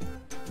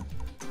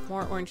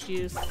 More orange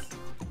juice.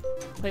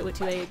 Plate with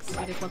 2 eggs.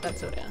 I just want that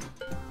soda.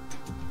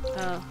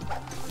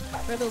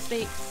 Where are those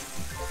steaks?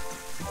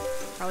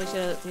 Probably should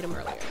have made them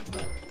earlier,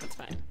 but that's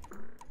fine.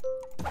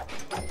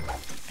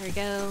 There we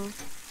go.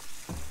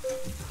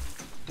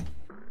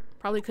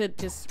 Probably could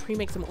just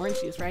pre-make some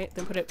orange juice, right?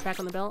 Then put it back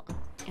on the belt.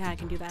 Yeah, I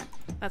can do that.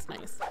 That's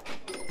nice.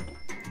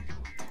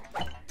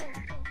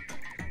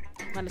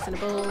 Let us in a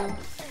bowl.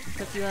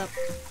 Cook you up.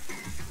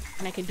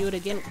 And I can do it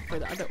again for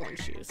the other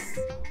orange juice.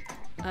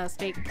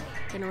 Steak,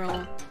 dinner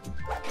roll,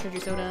 treasure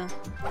soda.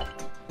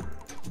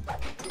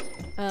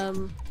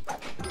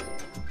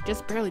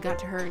 Just barely got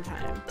to her in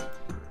time.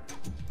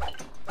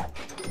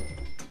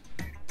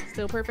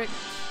 Still perfect?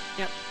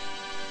 Yep.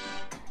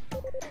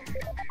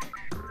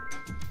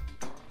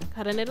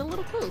 Cutting it a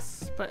little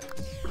close, but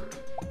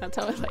that's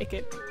how I like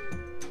it.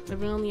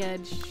 Living on the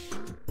edge.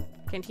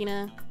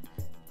 Cantina.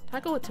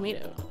 Taco with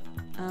tomato.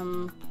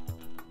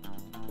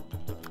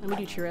 Let me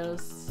do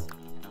churros.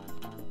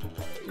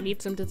 We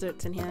need some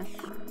desserts in here.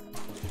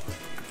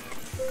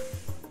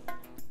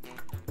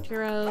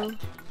 Churro.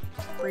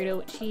 Burrito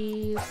with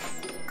cheese.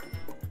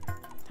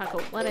 Taco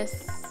with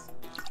lettuce.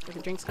 Get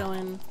the drinks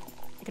going.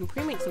 I can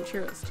pre-make some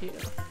churros too.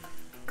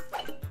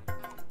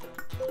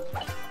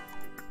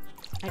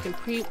 I can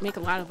pre-make a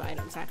lot of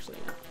items actually,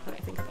 now that I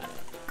think about it.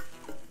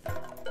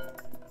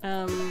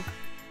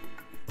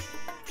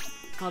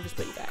 I'll just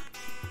put you back.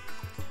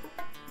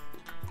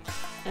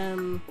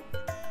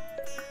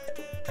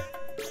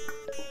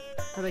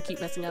 Or they keep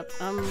messing up.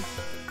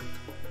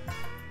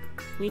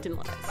 Meat and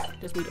lettuce.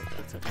 Just meat and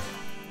lettuce, okay.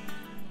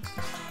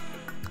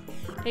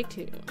 Take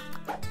 2.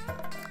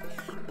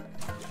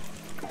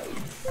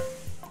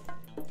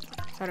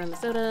 Start on the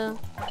soda.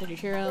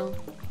 There's your churro.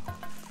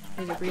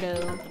 There's your burrito.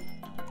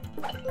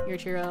 Your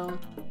churro.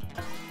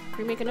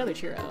 Pre-make another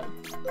churro.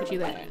 Put you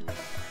there.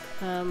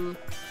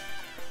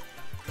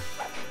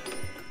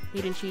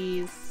 Meat and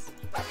cheese.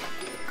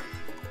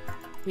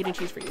 Meat and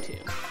cheese for you too.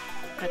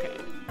 Okay.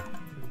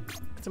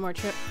 Get some more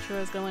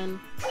churros going.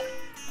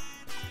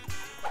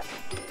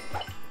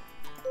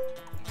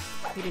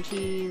 Meat and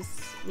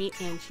cheese. Meat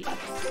and cheese.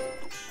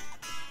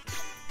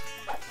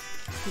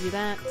 You do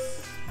that.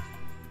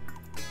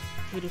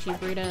 Meat and cheese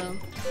burrito.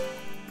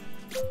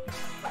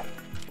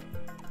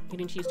 Meat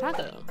and cheese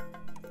taco.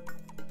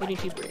 Meat and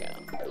cheese burrito.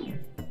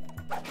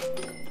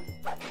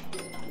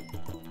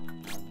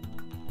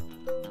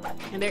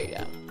 And there you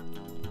go.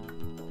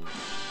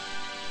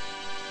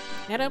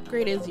 That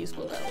upgrade is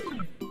useful though.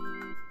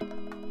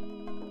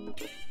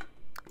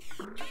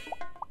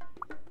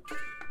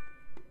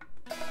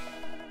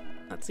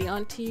 Let's see,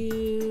 on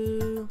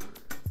to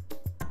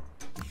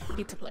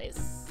pizza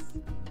place.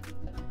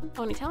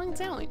 Oh, an Italian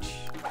sandwich.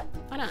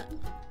 Why not?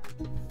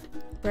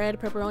 Bread,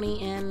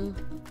 pepperoni, and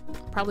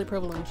probably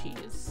provolone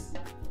cheese.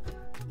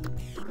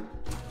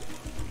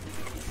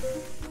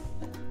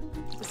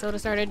 The soda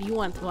started. You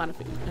want a lot of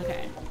food.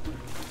 Okay.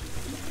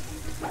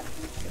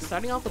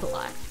 Starting off with a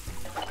lot.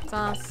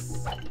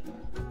 Sauce.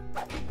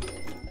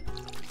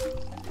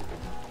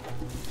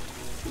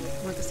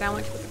 Want the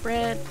sandwich with the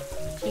bread,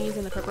 cheese,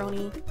 and the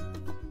pepperoni.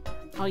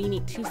 Oh, you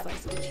need 2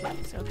 slices of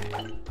cheese. Okay.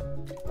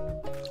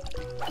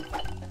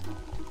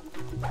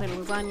 Plate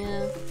of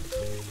lasagna.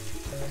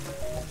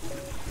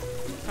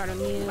 Start on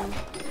you.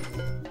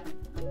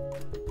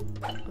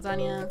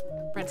 Lasagna.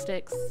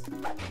 Breadsticks.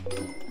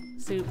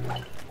 Soup.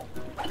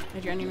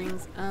 There's your onion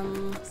rings.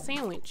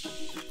 Sandwich.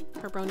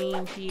 Pepperoni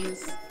and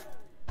cheese.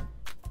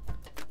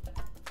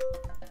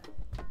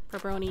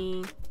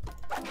 Pepperoni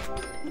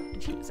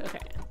and cheese. Okay.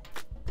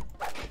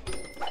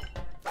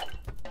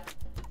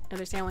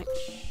 Another sandwich.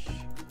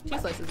 2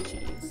 slices of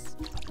cheese.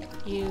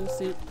 You,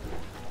 soup.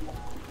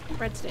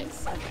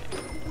 Breadsticks. Okay.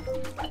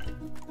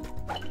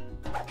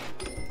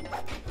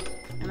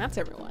 And that's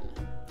everyone.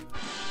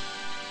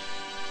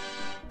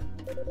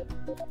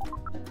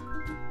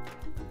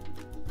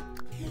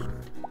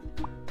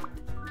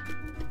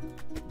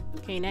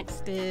 Okay,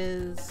 next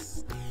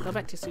is go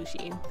back to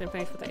sushi, then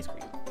finish with ice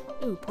cream.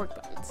 Ooh, pork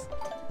buns.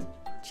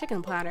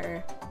 Chicken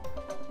platter.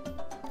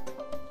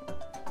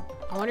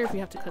 I wonder if we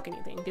have to cook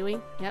anything. Do we?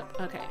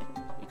 Yep, okay.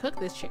 We cook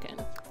this chicken.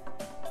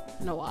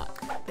 No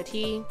wok. The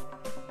tea.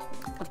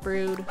 It's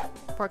brewed.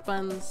 Pork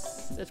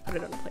buns. Let's put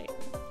it on a plate.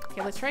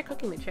 Okay, let's try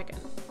cooking the chicken.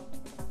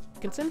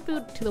 You can send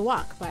food to the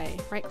wok by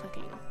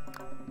right-clicking.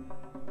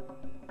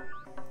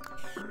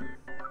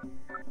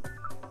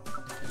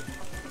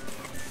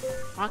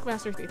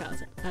 Wokmaster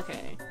 3000.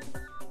 Okay.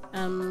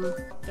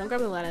 Don't grab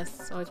the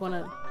lettuce. Always want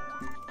to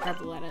grab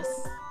the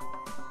lettuce.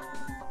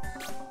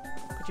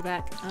 Put you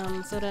back.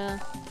 Soda.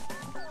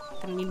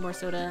 Gonna need more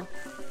soda.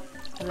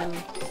 And then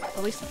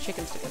at least the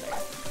chickens together.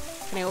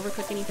 Can I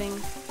overcook anything?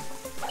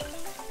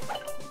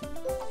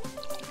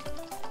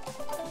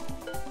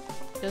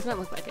 Does not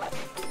look like it.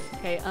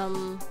 Okay,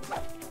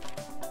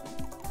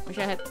 wish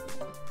I had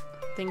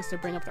things to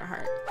bring up their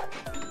heart.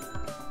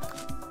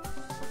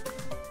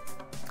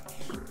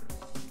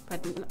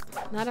 But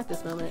not at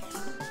this moment.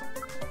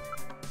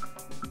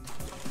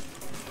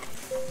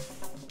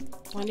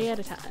 One day at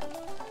a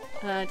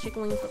time.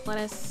 Chicken wings with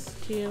lettuce,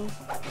 2.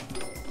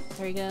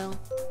 There you go.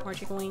 More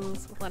chicken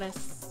wings with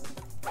lettuce.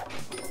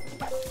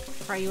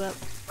 Fry you up.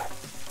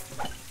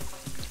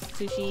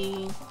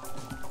 Sushi.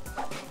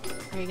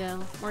 There you go.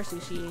 More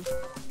sushi.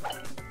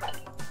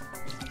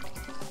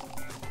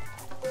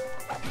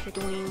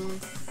 Chicken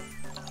wings.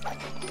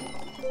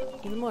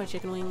 Even more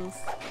chicken wings.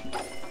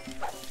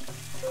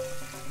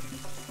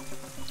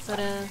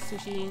 Soda,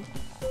 sushi.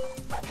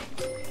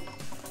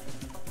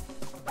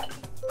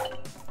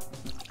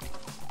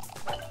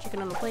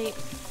 Chicken on the plate.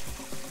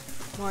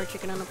 More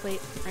chicken on the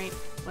plate, right?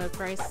 With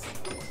rice.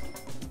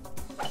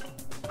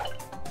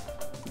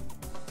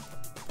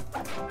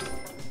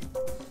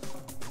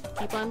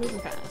 Keep on moving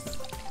fast.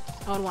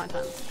 Oh, and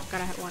wontons.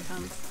 Gotta have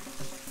wontons.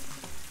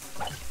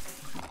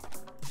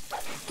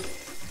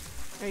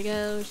 There you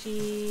go.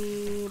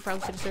 She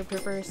probably should have served her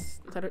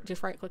first instead of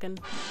just right-clicking.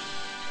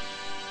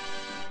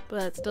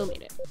 But still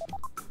made it.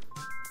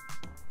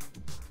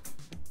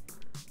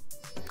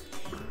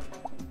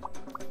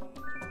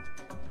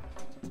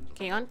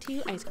 Okay, on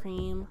to ice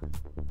cream.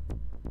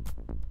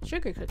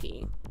 Sugar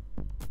cookie.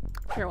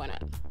 Sure, why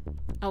not?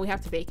 Oh, we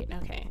have to bake it.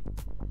 Okay.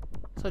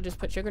 So just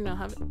put sugar in the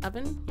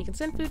oven. You can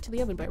send food to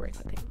the oven by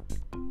right-clicking.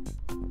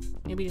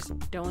 Maybe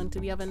just dough into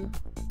the oven.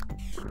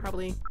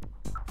 Probably.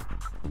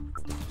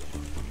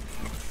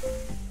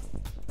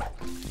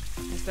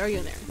 Just throw you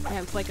in there.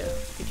 Yeah, it's like a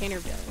container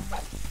of dough.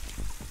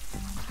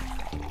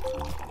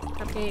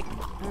 Cupcake.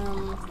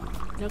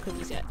 No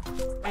cookies yet.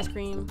 Ice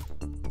cream.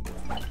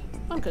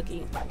 1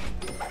 cookie.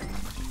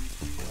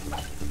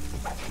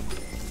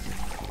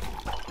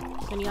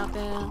 Send you out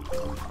there.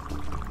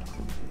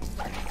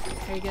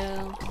 There you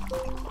go.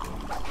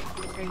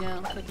 There you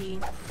go. Cookie.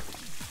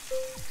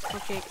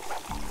 Cupcake.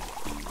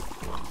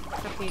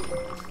 Cupcake.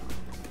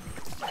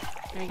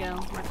 There you go.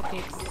 More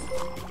cupcakes.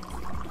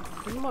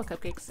 Give me more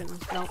cupcakes and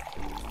milk.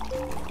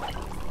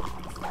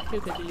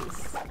 2 cookies.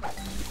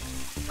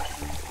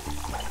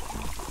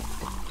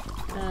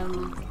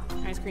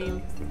 Ice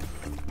cream.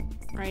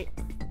 Right.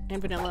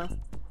 And vanilla.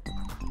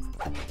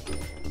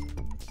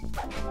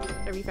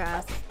 Very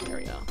fast. There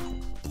we go.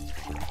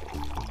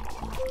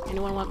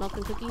 Anyone want milk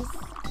and cookies?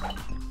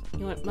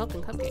 You want milk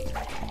and cupcake?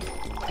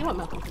 I want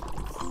milk and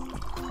cookies.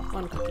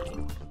 1 cookie.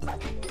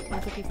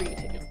 1 cookie for you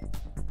too.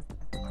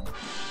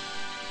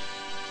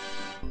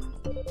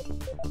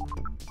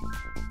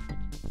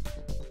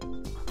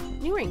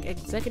 New rank,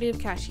 executive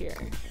cashier.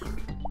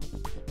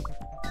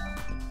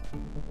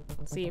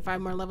 Let's see,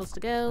 5 more levels to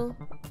go.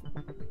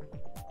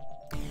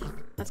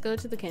 Let's go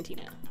to the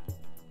cantina.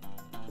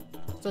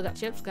 Still got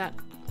chips, got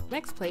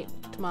mixed plate,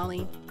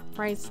 tamale,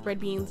 fries, red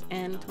beans,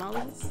 and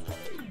tamales.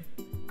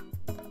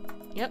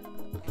 Yep.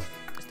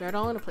 Just throw it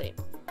all in a plate.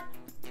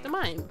 The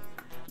mime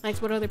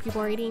likes what other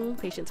people are eating,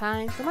 patience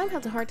high. The mime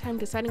has a hard time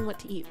deciding what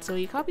to eat, so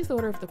he copies the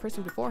order of the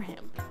person before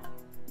him.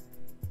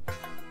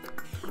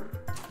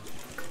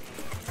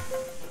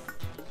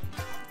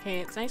 Okay,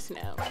 it's nice to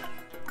know.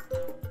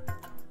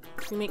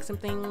 We make some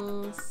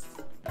things.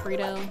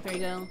 Burrito, there you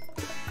go.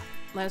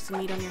 Lettuce and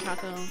meat on your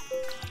taco.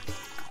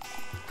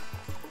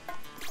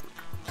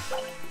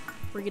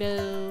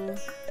 Burrito.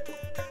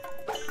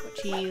 With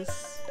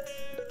cheese.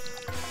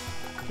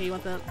 Okay, you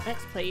want the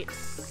next plate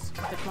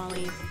with the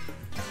tamale.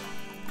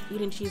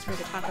 Meat and cheese for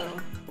the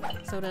taco.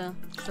 Soda,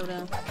 churro.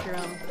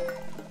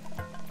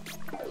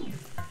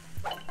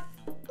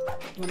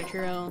 You want a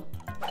churro?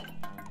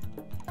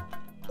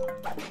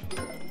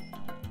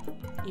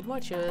 Need more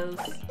churros.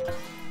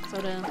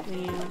 Soda,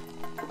 menu.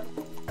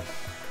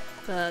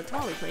 The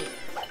tamale plate.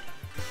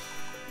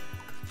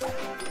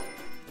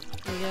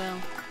 There you go.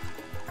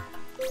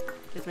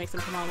 Just make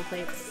some tamale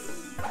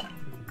plates.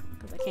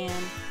 Because I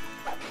can.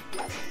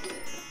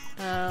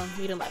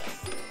 Meat and lettuce.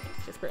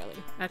 Just barely.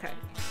 Okay.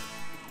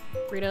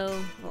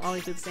 Burrito will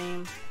always do the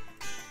same.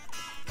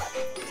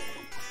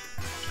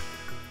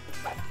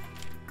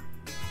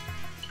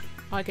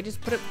 Oh, I could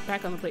just put it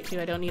back on the plate too.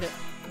 I don't need to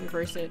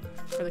reverse it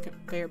for the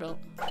conveyor belt.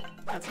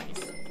 That's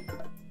nice.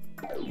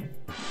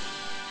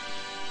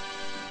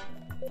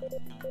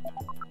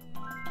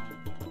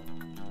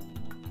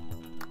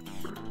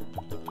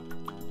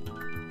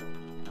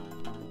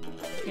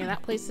 Okay,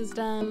 that place is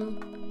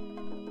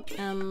done.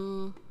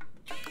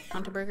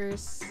 Onto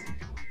burgers.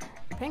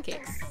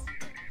 Pancakes.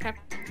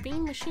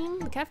 Caffeine machine?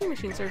 The caffeine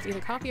machine serves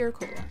either coffee or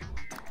cola.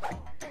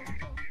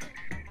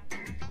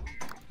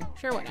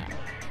 Sure, why not?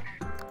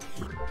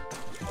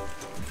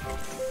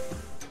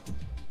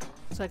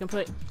 So I can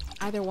put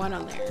either one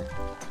on there.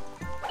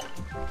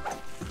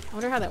 I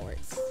wonder how that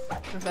works.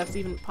 Or if that's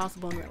even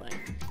possible in real life.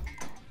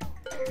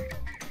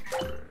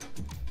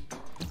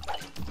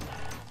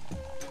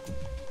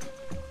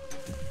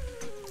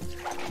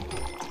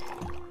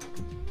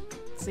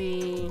 Let's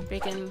see,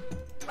 bacon.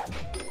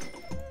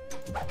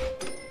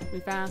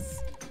 Move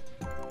fast.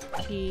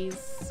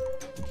 Cheese.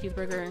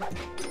 Cheeseburger.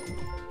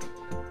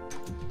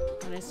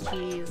 Lettuce,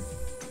 cheese.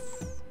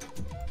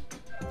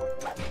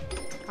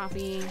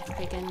 Coffee,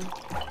 bacon.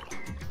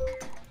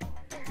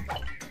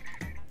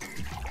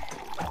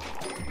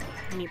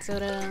 I need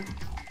soda.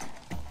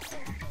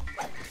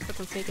 Put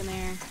some steak in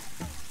there.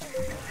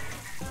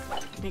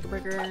 Make a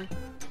burger.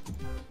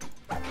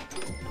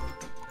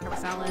 Have a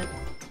salad.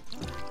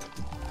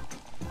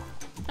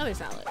 Another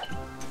salad.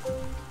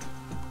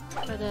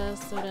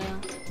 Soda.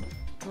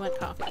 I want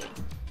coffee.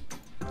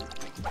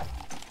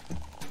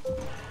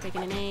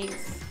 Bacon and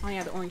eggs. Oh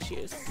yeah, the orange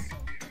juice.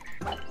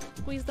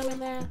 Squeeze them in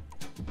there.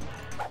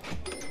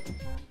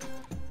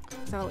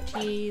 Salad with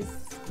cheese.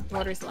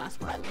 Water's the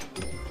last one.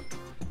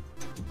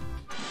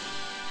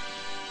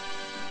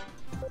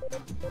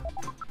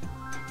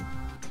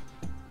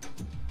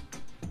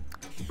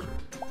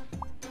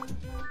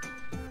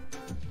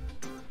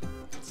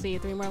 Let's see,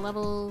 3 more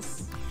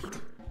levels.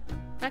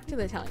 Back to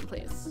the Italian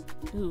place.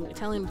 Ooh,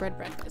 Italian bread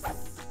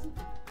breakfast.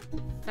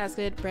 That's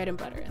good. Bread and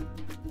butter.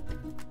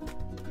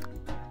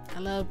 I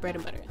love bread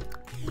and butter.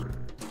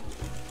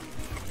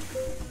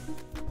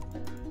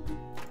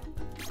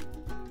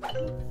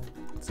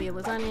 Let's see,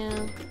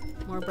 lasagna.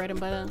 More bread and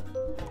butter.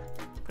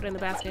 Put it in the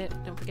basket.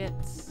 Don't forget.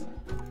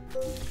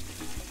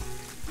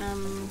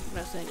 What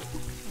else do I need?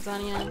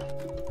 Lasagna.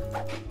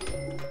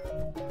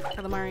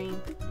 Calamari.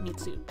 I need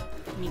soup.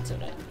 I need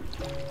soda.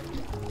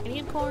 I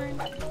need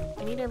corn.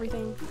 I need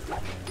everything.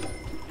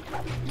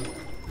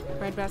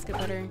 Bread basket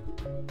butter.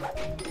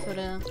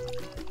 Soda.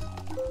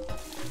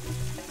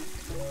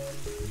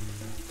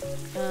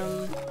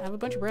 I have a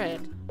bunch of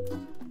bread.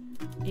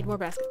 Need more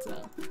baskets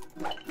though.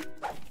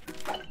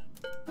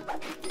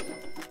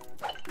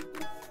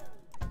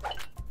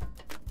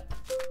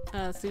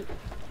 Soup.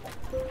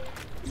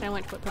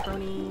 Sandwich with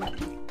pepperoni.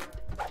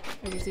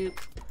 Here's your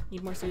soup.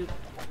 Need more soup.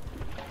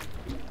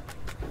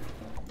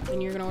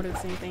 And you're gonna order the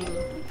same thing.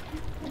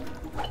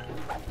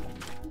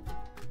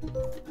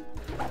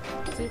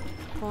 Soup,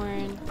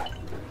 corn.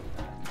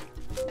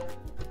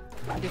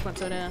 I just want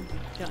soda.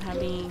 Don't have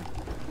any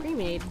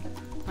pre-made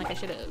like I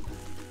should have.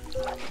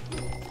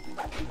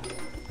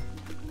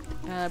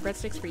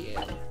 Breadsticks for you.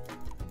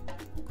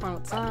 Corn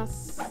with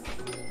sauce.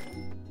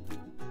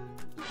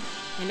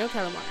 And no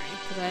calamari,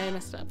 because I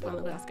messed up on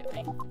the basket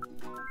thing.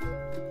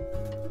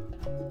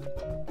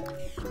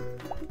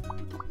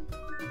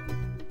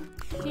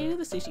 To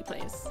the sushi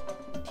place.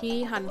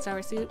 Tea, hot and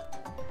sour soup.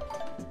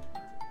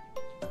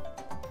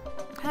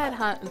 I've had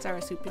hot and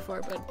sour soup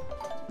before, but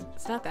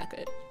it's not that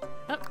good.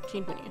 Oh,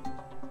 change menu.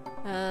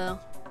 Do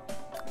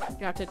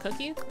I have to cook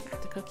you? I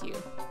have to cook you.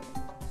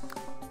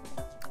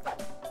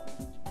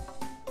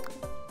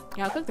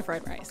 Yeah, I'll cook the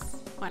fried rice.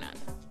 Why not?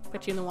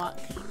 Put you in the wok.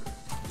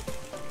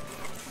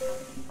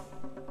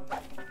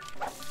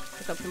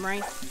 Cook up some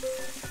rice.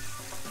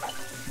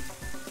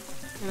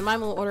 And the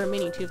mime will order a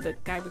mini too if the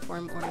guy before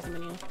him orders a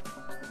menu.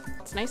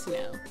 It's nice to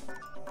know.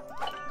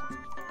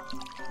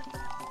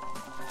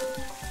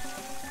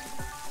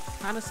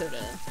 Not a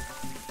soda.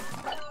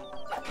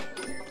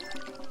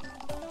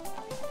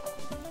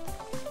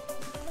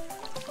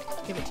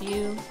 Give it to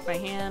you by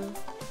hand.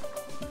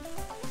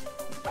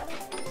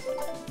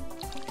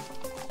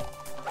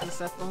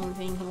 That's the only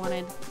thing he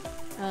wanted.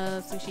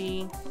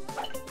 Sushi.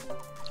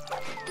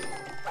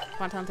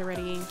 Wontons are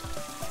ready.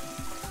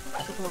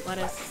 Chicken with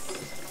lettuce.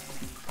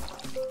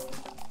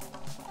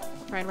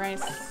 Fried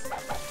rice.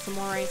 Some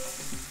more rice.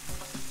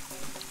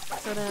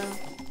 Soda.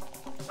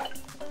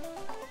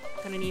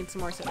 Gonna need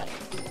some more soda.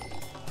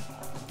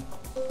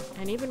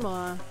 And even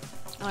more.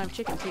 Oh, I have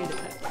chicken too to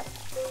put.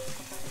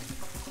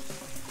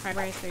 Fried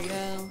rice, there you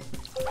go.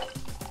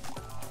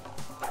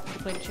 A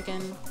plate of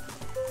chicken.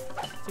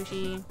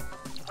 Sushi.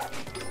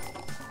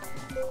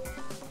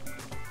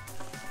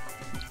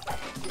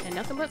 And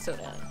nothing but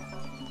soda.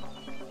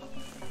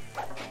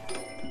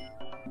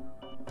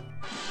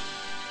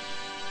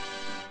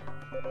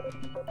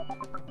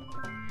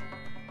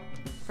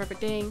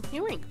 Perfect day. Hey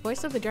Wink,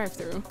 voice of the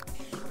drive-thru.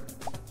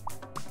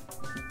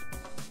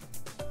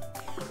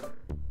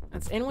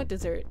 Let's end with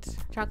dessert.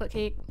 Chocolate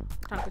cake,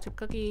 chocolate chip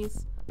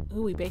cookies.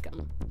 Ooh, we bake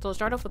them. So we'll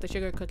start off with the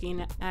sugar cookie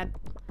and add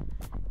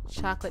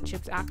chocolate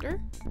chips after.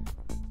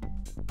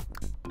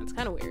 That's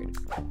kind of weird.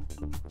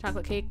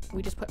 Chocolate cake,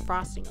 we just put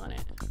frosting on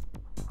it.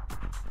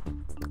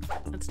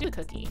 Let's do a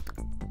cookie.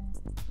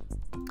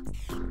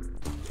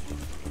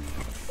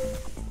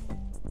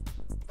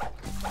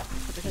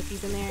 Put the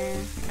cookies in there,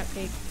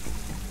 cupcake,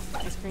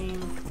 ice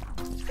cream,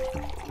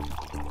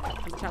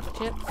 and the chocolate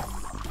chips.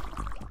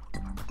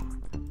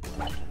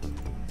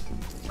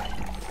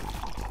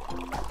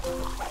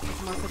 Put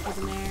some more cookies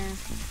in there.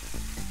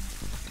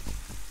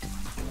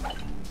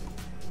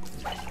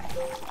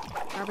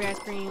 Strawberry ice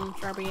cream,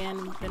 strawberry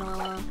and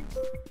vanilla,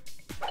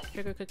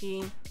 sugar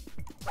cookie,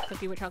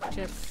 cookie with chocolate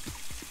chips.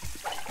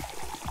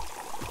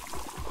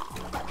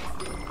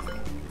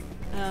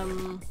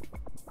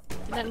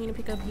 Did not mean to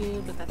pick up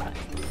you, but that's fine.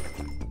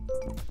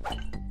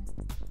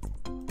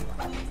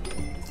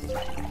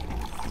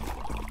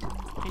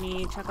 I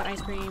need chocolate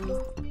ice cream,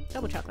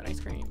 double chocolate ice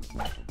cream.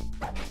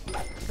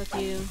 Cook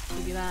you,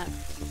 give you that.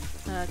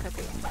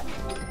 Cupcake.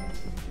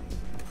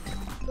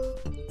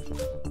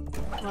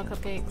 More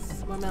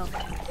cupcakes, more milk.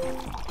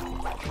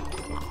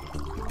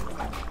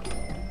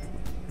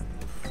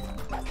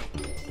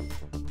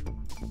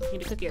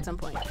 Need a cookie at some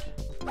point.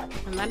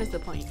 And that is the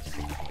point.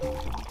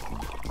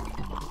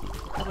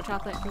 Double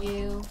chocolate for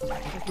you,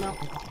 with milk.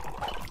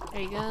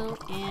 There you go.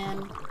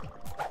 And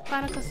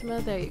final customer,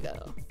 there you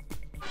go.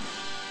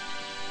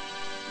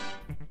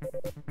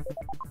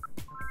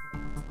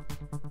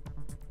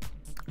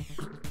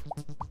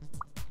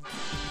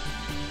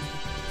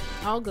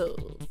 All go.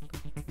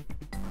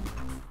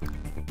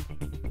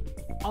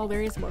 Oh,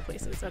 there is more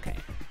places. Okay.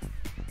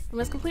 We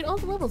must complete all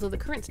the levels of the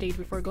current stage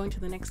before going to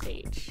the next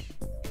stage.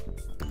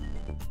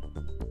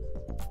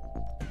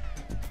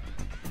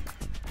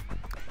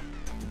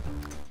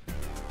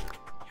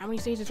 How many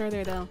stages are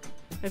there though?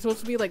 There's supposed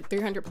to be like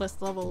 300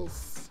 plus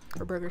levels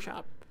for Burger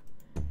Shop.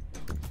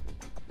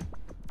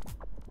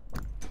 I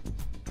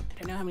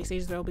don't know how many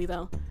stages there will be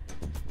though.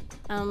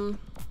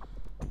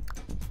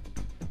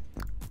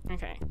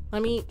 Okay,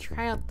 let me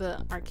try out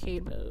the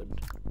arcade mode.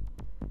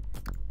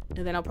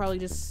 And then I'll probably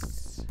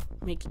just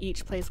make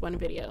each place one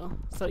video.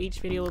 So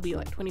each video will be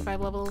like 25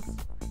 levels.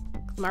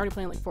 'Cause I'm already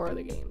playing like 4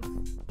 other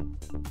games.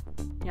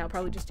 Yeah, I'll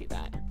probably just do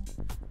that.